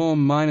of the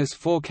form minus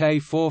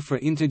 4k4 for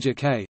integer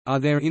k, are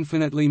there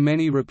infinitely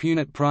many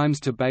Rapunit primes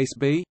to base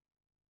b?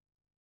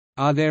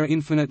 Are there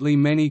infinitely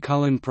many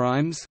Cullen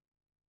primes?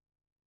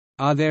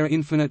 Are there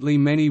infinitely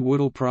many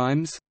Woodall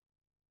primes?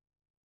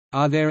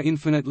 Are there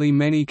infinitely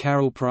many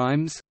Carroll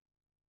primes?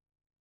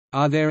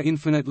 Are there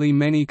infinitely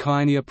many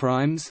Kynia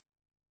primes?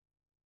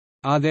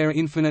 Are there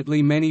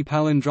infinitely many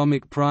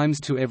palindromic primes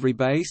to every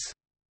base?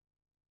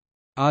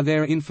 Are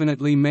there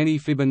infinitely many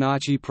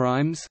Fibonacci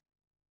primes?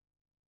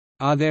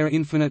 Are there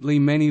infinitely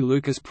many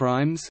Lucas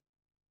primes?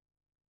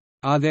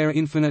 Are there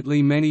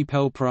infinitely many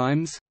Pell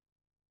primes?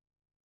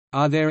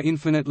 Are there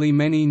infinitely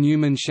many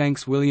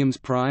Newman-Shanks-Williams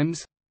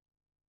primes?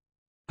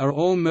 Are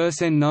all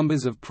Mersenne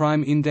numbers of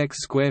prime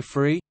index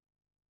square-free?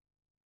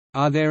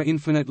 Are there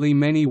infinitely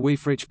many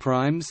Wieferich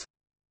primes?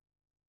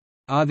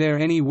 Are there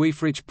any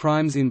Wieferich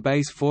primes in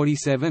base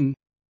 47?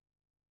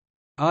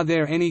 Are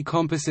there any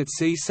composite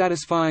C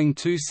satisfying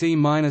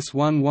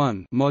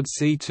 2C-11 mod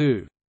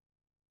C2?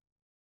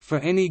 For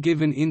any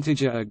given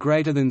integer a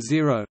greater than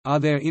 0, are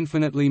there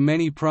infinitely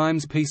many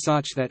primes P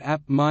such that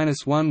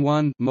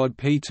AP-11 mod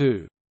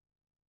P2?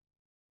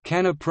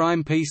 Can a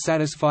prime P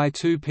satisfy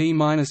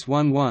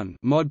 2P-11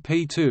 mod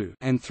P2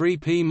 and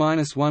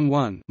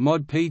 3P-11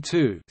 mod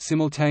P2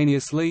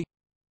 simultaneously?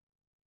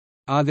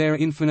 Are there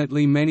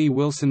infinitely many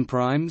Wilson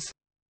primes?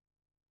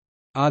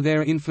 Are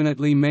there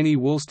infinitely many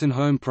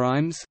Wolstenholme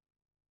primes?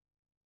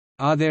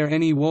 Are there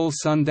any Wall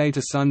Sunday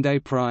to Sunday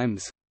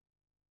primes?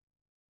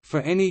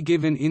 For any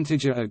given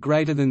integer a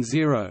greater than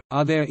 0,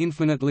 are there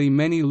infinitely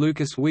many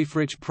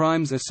Lucas-Wieferich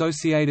primes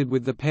associated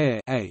with the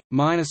pair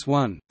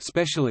A-1,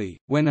 specially,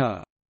 when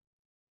a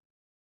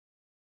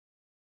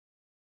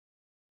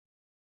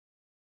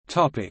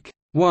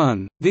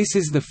 1. This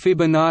is the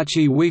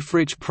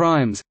Fibonacci-Wieferich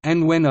primes,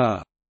 and when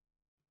a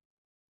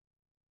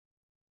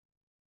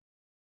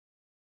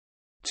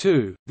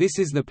 2. This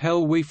is the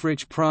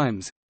Pell-Wieferich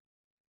primes.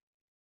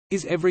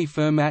 Is every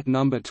Fermat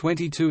number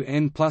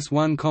 22n plus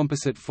 1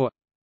 composite for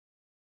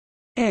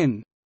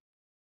n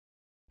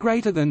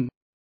greater than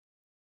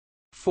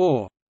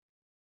 4?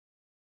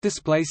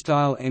 Display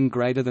style n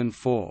greater than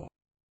 4.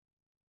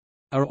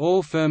 Are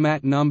all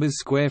Fermat numbers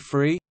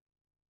square-free?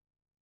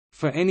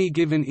 For any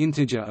given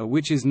integer a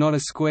which is not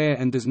a square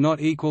and does not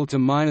equal to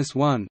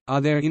 -1,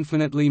 are there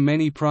infinitely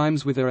many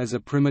primes with a as a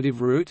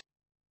primitive root?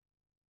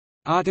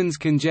 Artin's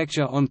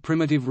conjecture on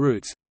primitive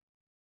roots.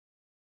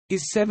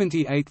 Is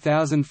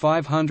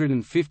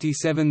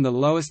 78,557 the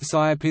lowest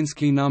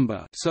Sierpinski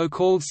number,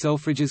 so-called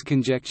Selfridge's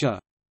conjecture?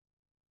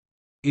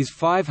 Is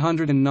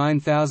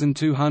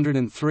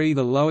 509,203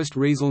 the lowest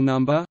Riesel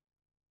number?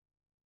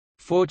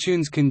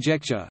 Fortune's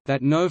conjecture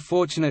that no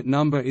fortunate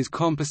number is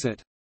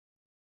composite.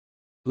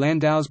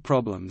 Landau's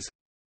problems.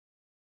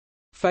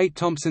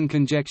 Fate-Thompson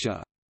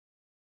conjecture.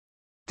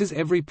 Does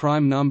every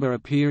prime number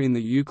appear in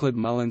the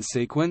Euclid-Mullins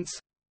sequence?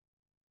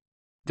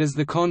 Does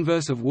the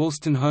converse of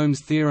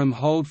Wolstenholme's theorem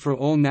hold for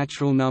all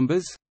natural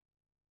numbers?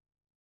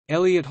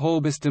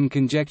 Elliott-Halberstam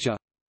conjecture.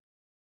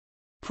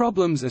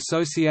 Problems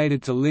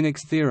associated to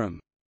Linux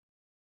theorem.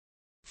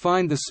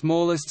 Find the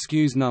smallest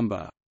skews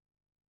number.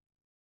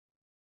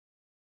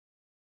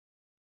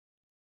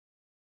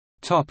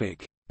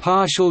 Topic: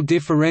 Partial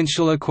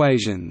differential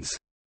equations.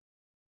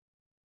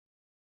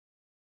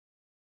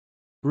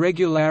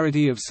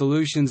 Regularity of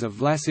solutions of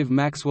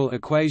Vlasov-Maxwell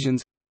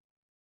equations.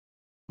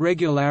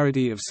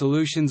 Regularity of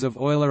solutions of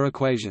Euler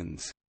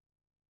equations.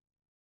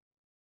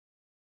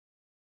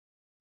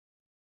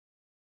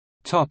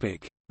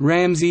 Topic: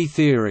 Ramsey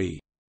theory.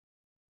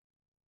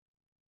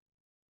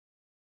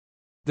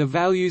 The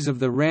values of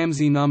the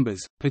Ramsey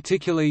numbers,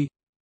 particularly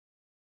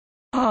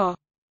r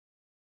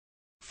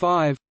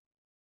 5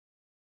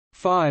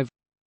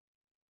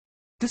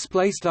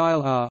 display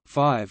style r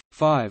 5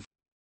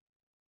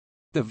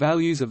 the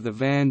values of the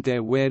van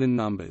der Waerden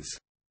numbers.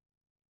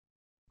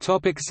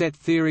 Topic: set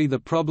theory. The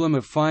problem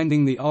of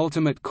finding the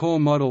ultimate core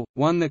model,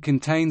 one that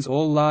contains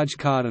all large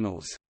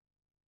cardinals.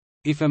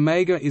 If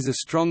omega is a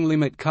strong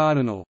limit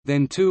cardinal,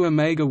 then 2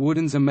 omega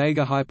Woodin's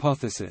omega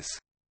hypothesis.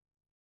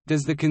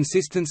 Does the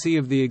consistency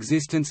of the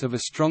existence of a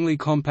strongly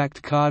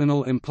compact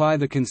cardinal imply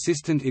the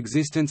consistent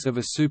existence of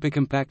a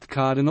supercompact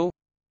cardinal?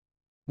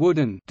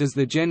 Woodin. Does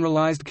the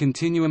generalized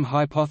continuum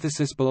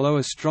hypothesis below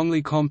a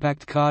strongly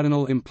compact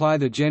cardinal imply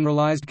the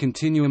generalized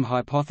continuum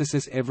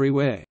hypothesis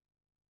everywhere?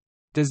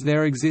 Does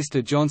there exist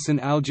a Johnson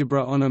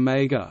algebra on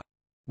omega?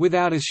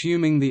 Without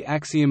assuming the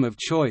axiom of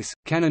choice,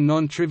 can a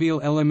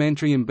non-trivial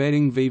elementary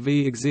embedding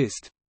VV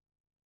exist?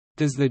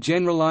 Does the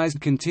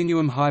generalized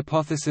continuum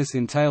hypothesis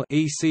entail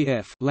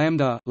ECF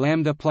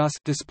lambda plus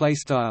display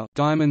style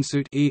diamond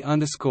suit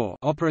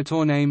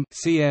operator name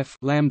CF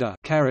lambda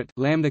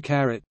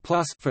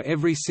plus for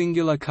every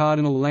singular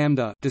cardinal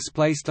lambda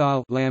display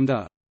style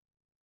lambda?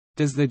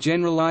 Does the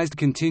generalized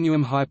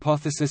continuum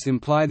hypothesis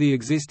imply the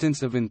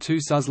existence of an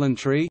two-Suslin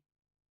tree?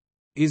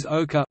 Is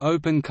Oka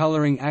open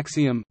coloring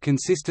axiom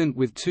consistent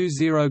with 2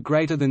 0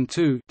 greater than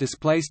 2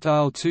 display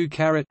style 2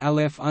 caret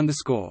aleph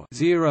underscore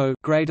 0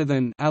 greater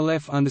than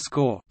aleph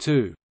underscore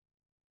 2?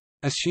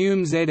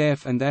 Assume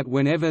ZF and that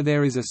whenever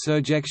there is a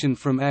surjection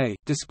from A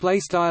display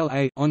style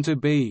A onto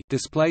B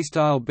display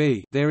style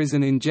B, there is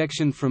an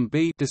injection from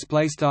B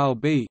display style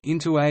B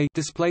into A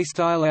display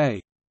style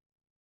A.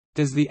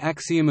 Does the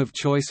axiom of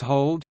choice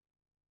hold?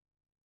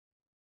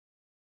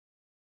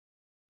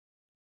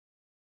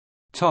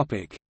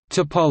 Topic: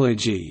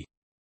 Topology.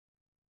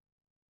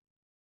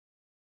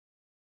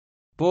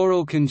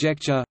 Borel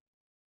conjecture,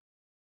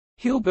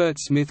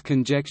 Hilbert-Smith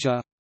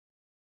conjecture,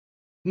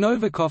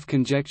 Novikov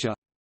conjecture,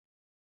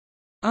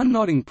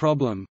 unknotting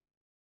problem,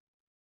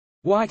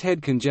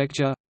 Whitehead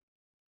conjecture,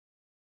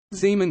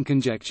 Zeeman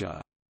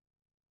conjecture.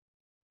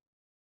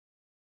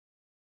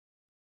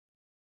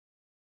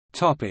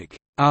 Topic: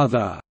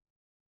 Other.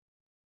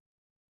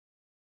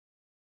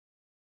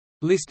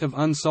 List of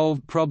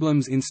unsolved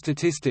problems in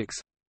statistics.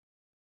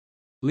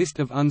 List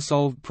of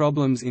unsolved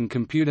problems in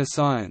computer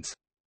science.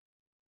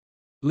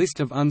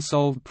 List of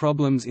unsolved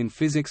problems in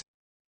physics.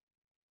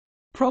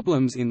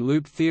 Problems in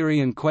loop theory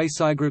and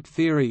quasigroup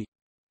theory.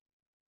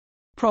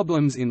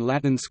 Problems in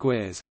Latin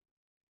squares.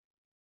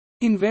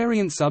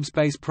 Invariant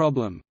subspace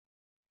problem.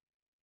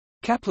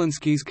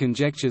 Kaplinsky's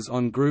conjectures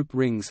on group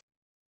rings.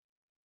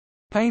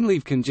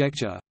 Painleave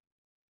conjecture.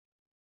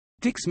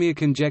 Dixmuir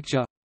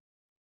conjecture.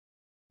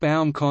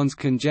 Baum-Connes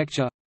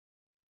conjecture.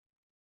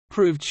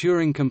 Proved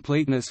Turing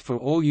completeness for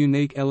all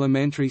unique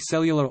elementary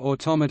cellular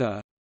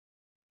automata.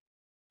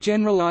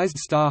 Generalized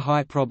star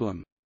height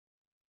problem.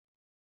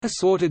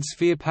 Assorted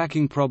sphere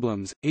packing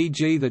problems,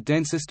 e.g. the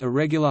densest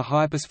irregular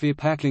hypersphere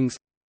packings.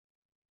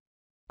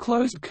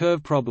 Closed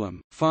curve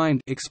problem. Find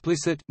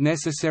explicit,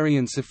 necessary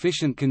and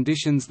sufficient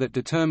conditions that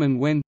determine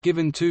when,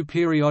 given two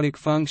periodic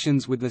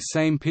functions with the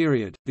same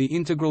period, the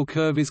integral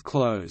curve is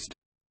closed.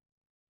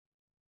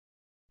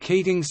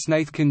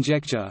 Keating-Snaith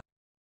conjecture.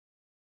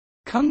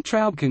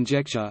 Kuhn-Traub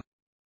conjecture.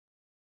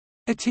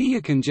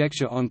 Atiyah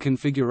conjecture on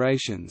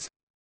configurations.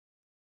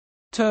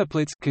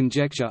 Toeplitz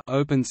conjecture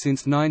open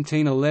since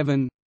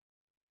 1911.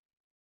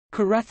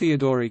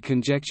 Carathéodory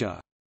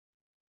conjecture.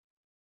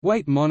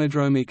 Weight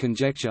monodromy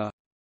conjecture.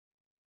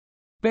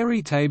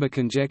 Berry-Tabor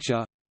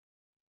conjecture.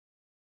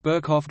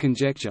 Birkhoff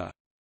conjecture.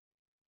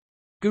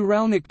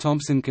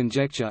 Guralnik-Thompson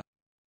conjecture.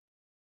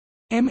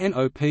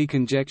 MNOP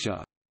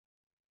conjecture.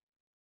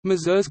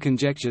 Mazur's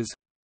conjectures.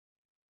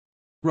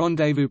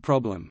 Rendezvous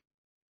problem.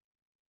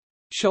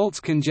 Schultz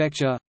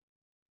conjecture.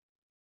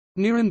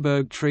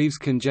 Nirenberg-Treves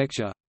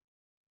conjecture.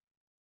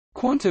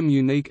 Quantum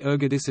unique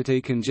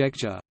ergodicity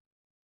conjecture.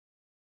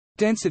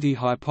 Density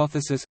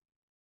hypothesis.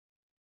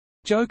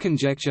 Joe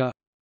conjecture.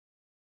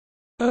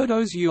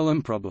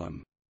 Erdos-Ulam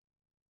problem.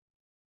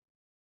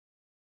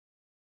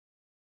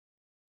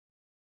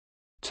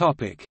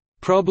 Topic: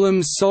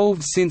 Problems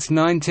solved since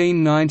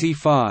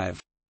 1995.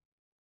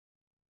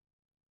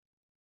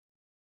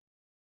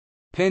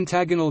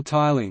 Pentagonal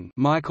tiling,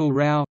 Michael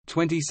Rao,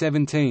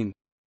 2017.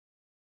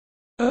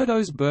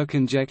 Erdos-Burr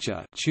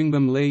conjecture,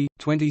 Chungbum Lee,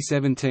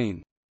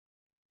 2017.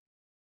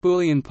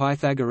 Boolean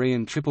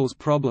Pythagorean triples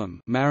problem,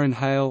 Marin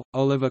Hale,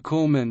 Oliver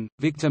Kuhlmann,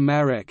 Victor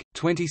Marek,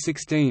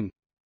 2016.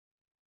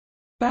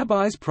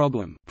 Babai's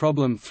problem,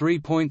 Problem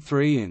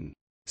 3.3 in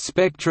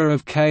Spectra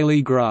of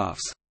Cayley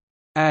graphs.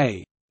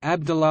 A.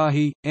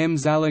 Abdullahi, M.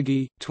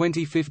 Zalagi,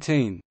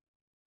 2015.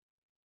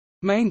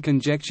 Main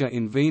conjecture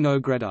in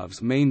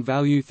Vinogradov's mean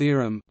value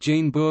theorem,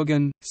 Jean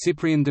Bourgon,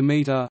 Cyprian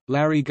Demeter,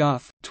 Larry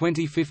Guth,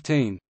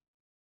 2015.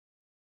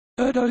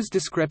 Erdos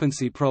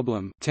discrepancy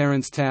problem,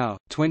 Terence Tao,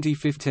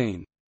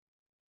 2015.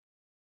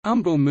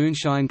 Umbral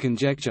moonshine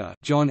conjecture,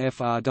 John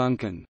F. R.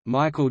 Duncan,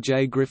 Michael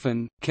J.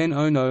 Griffin, Ken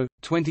Ono,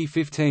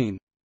 2015.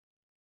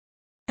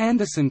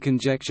 Anderson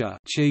conjecture,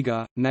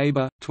 Cheeger,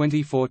 Neighbor,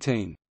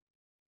 2014.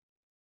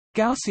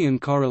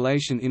 Gaussian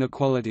correlation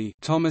inequality,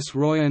 Thomas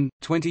Royan,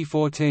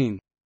 2014.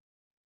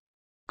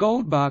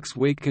 Goldbach's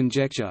weak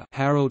conjecture,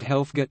 Harold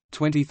Helfgott,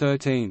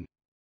 2013.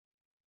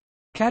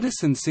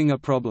 Caddison-Singer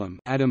problem,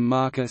 Adam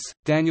Marcus,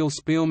 Daniel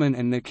Spielman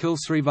and Nikhil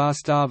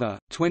Srivastava,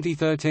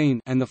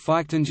 2013, and the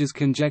Fichtinger's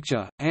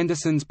conjecture,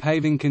 Anderson's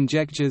paving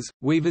conjectures,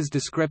 Weaver's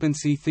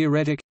discrepancy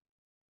theoretic.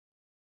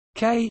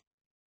 K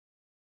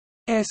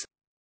S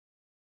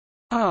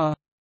R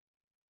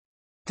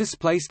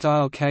display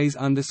style K's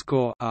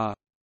underscore R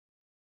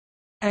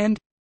and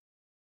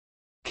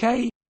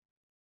K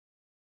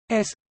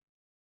S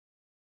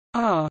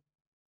R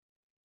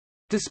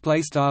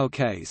display style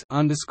K's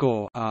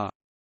underscore R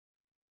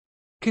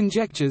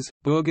conjectures,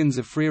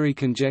 Bourgon's-Afriri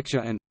conjecture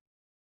and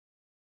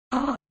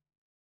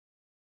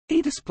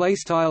display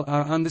style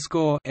r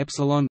underscore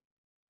epsilon.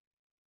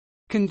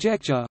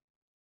 Conjecture.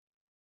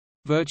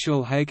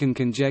 Virtual Haken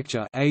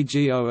conjecture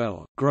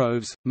AGOL,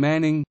 Groves,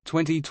 Manning,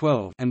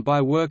 2012, and by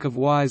work of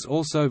Wise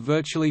also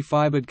virtually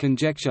fibered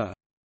conjecture.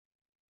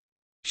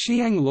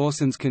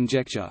 Xiang-Lawson's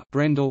conjecture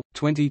Brendel,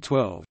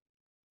 2012.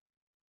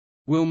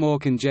 Wilmore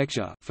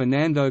conjecture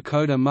Fernando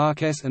Coda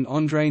Marques and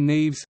André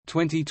Neves,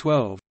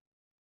 2012.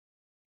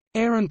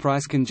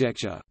 Ehrenpreis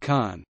conjecture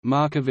Kahn,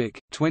 Markovic,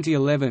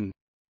 2011.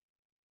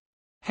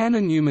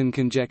 Hanna-Newman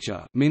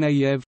conjecture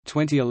Minayev,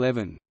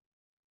 2011.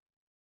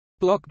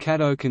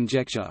 Bloch-Kato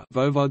conjecture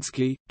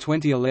Voevodsky,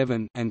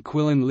 2011, and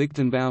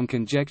Quillen-Lichtenbaum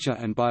conjecture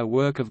and by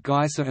work of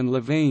Geisser and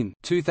Levine,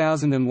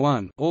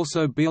 2001,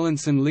 also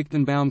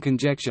Bielenson-Lichtenbaum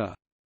conjecture.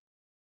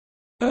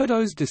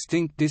 Erdos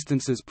distinct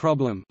distances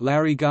problem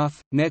Larry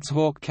Guth,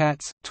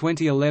 Netzhawk-Katz,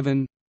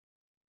 2011.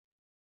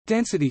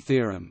 Density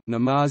theorem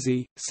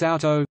Namazi,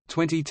 Souto,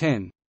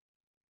 2010.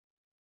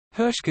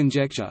 Hirsch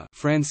conjecture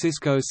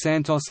Francisco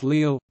Santos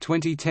Leal,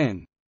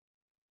 2010.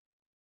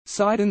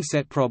 Seiden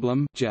set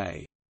problem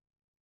J.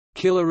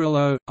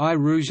 Kilarillo, I.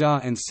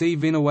 Rujar and C.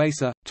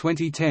 Vinuesa,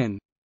 2010.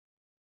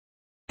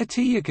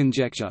 Atiyah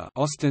conjecture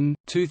Austin,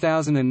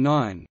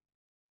 2009.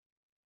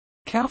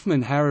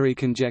 Kaufman-Harari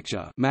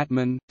conjecture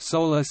Mattman,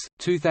 Solis,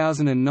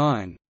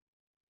 2009.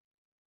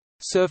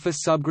 Surface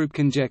subgroup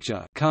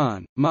conjecture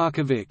Kahn,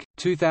 Markovic,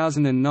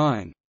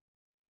 2009.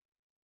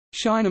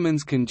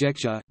 Scheinemann's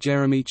conjecture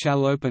Jeremy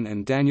Chalopin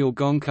and Daniel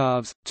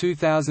Goncalves,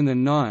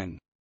 2009.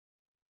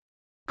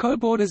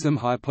 Cobordism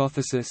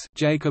hypothesis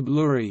Jacob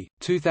Lurie,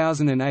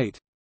 2008.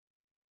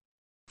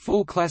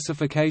 Full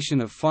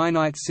classification of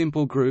finite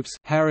simple groups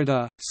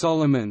Harada,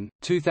 Solomon,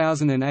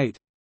 2008.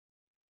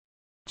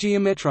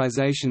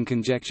 Geometrization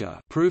conjecture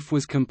proof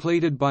was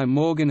completed by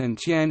Morgan and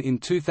Tian in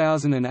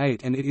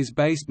 2008 and it is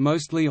based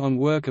mostly on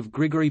work of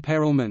Grigory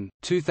Perelman,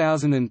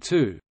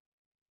 2002.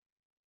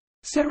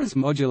 Serre's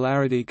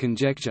modularity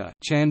conjecture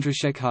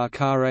Chandrasekhar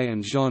Khare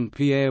and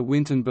Jean-Pierre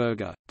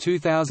Wintenberger,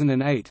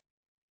 2008.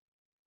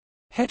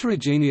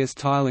 Heterogeneous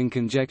tiling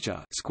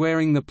conjecture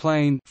squaring the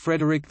plane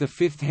Frederick V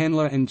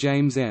Hendler and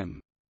James M.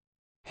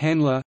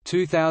 Hendler,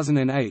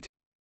 2008.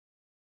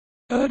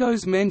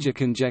 Erdos-Menger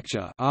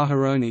conjecture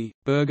Aharoni,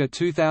 Berger,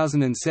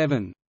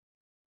 2007.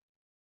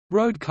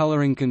 Road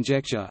coloring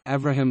conjecture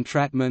Avraham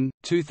Tratman,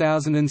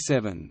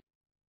 2007.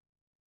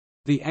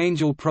 The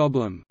Angel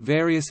problem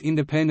various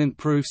independent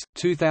proofs,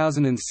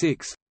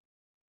 2006.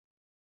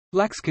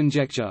 Lax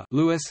conjecture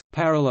Lewis,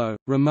 Parolo,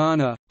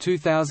 Romana,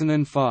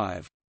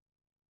 2005.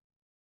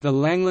 The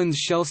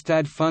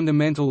Langlands-Shellstad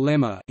fundamental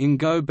lemma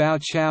Ingo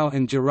Bao-Chao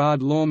and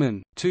Gerard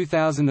Lorman,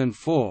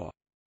 2004.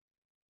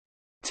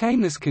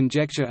 Tameness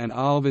conjecture and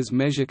Alvar's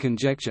measure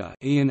conjecture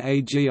Ian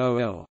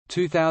Agol,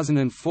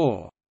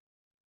 2004.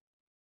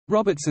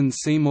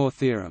 Robertson-Seymour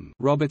theorem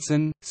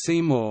Robertson,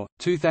 Seymour,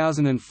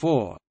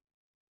 2004.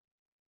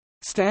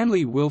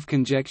 Stanley-Wilf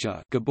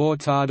conjecture Gabor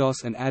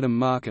Tardos and Adam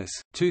Marcus,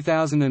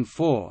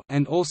 2004,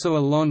 and also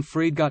Alon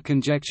Friedgut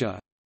conjecture.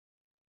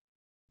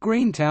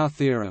 Green-Tau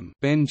theorem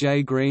Ben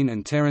J. Green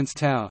and Terence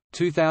Tau,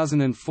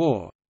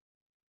 2004.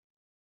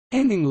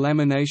 Ending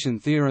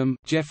lamination theorem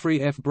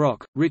Jeffrey F.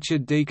 Brock,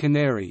 Richard D.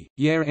 Canary,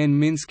 Yair N.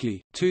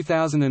 Minsky,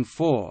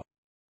 2004.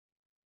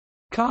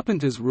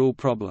 Carpenter's rule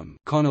problem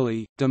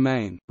Connolly,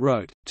 Domain,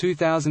 wrote,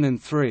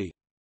 2003.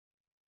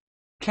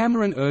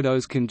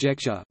 Cameron-Erdos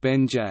conjecture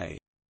Ben J.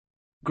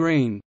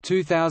 Green,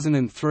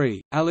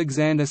 2003,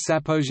 Alexander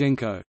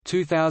Saposhenko,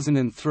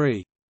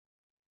 2003.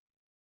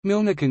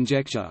 Milner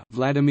conjecture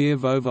Vladimir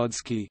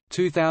Voevodsky,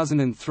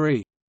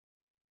 2003.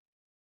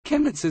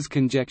 Chemnitz's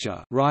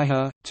conjecture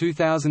Reicher,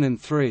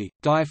 2003,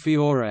 Di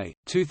Fiore,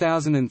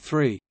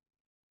 2003.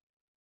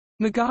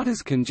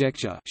 Nagata's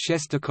conjecture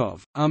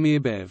Shestakov,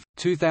 Umirbev,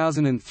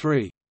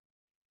 2003.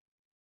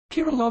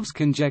 Kirilov's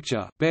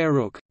conjecture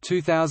Baruch,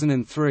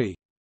 2003.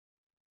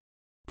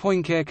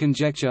 Poincare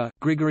conjecture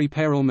Grigory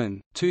Perelman,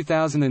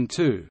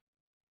 2002.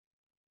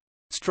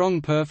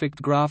 Strong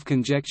perfect graph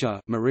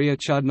conjecture Maria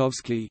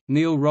Chudnovsky,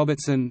 Neil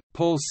Robertson,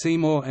 Paul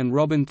Seymour and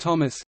Robin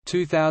Thomas,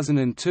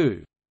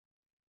 2002.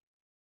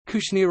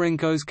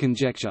 Kushnirenko's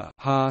conjecture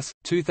Haas,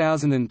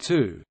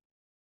 2002.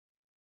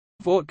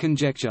 Vaught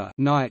conjecture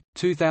Knight,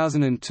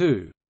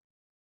 2002.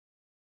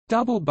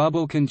 Double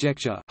bubble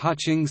conjecture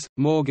Hutchings,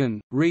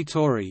 Morgan,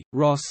 Ritori,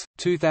 Ross,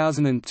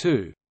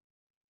 2002.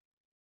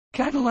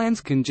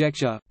 Catalan's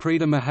conjecture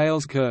Preda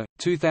Mihalska,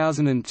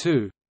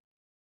 2002.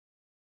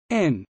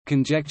 N.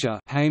 conjecture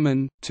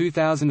Heyman,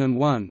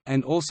 2001,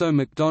 and also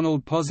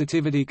McDonald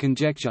positivity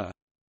conjecture.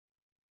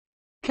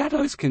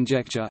 Kato's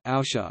conjecture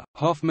Auscher,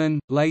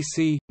 Hoffman,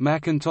 Lacey,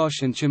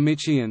 McIntosh and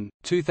Chemichian,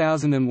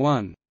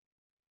 2001.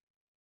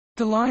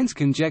 Deline's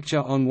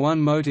conjecture on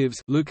one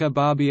motives Luca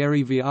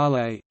Barbieri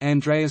Viale,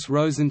 Andreas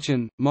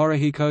Rosenchen,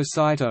 Morihiko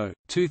Saito,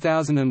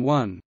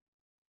 2001.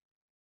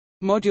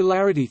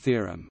 Modularity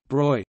theorem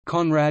Breuer,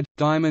 Conrad,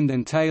 Diamond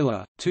and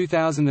Taylor,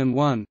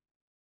 2001.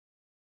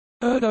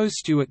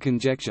 Erdos-Stewart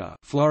conjecture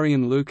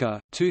Florian Luca,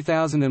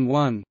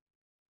 2001.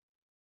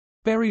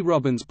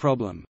 Berry-Robbins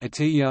problem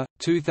Atiyah,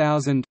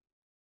 2000.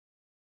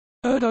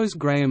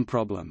 Erdos-Graham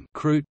problem,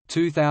 Croot,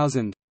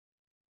 2000.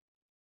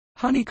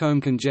 Honeycomb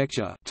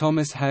conjecture,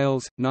 Thomas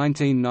Hales,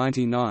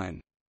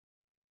 1999.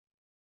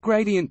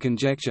 Gradient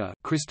conjecture,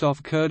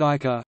 Christoph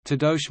Kurdyka,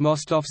 Tadeusz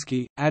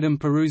Mostovski, Adam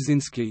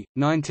Peruzinski,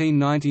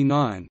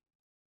 1999.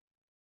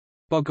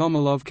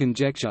 Bogomolov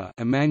conjecture,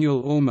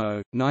 Emmanuel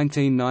Ulmo,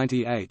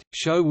 1998.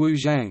 Shou Wu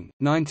Zhang,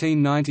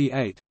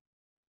 1998.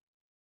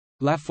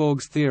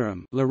 Laforgue's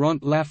theorem,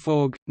 Laurent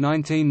Laforgue,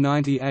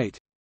 1998.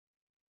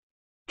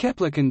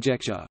 Kepler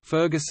conjecture,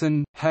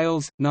 Ferguson,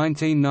 Hales,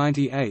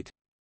 1998.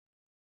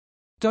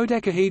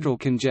 Dodecahedral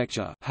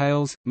conjecture,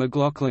 Hales,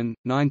 McLaughlin,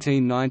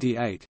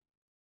 1998.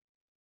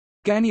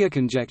 Ganier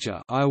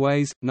conjecture,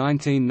 Iways,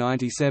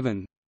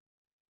 1997.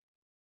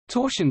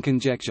 Torsion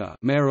conjecture,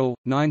 Merrill,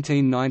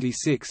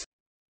 1996.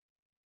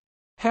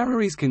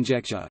 Harari's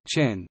conjecture,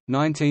 Chen,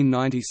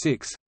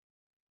 1996.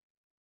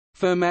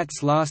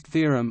 Fermat's last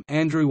theorem,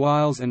 Andrew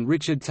Wiles and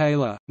Richard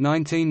Taylor,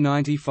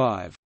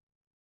 1995.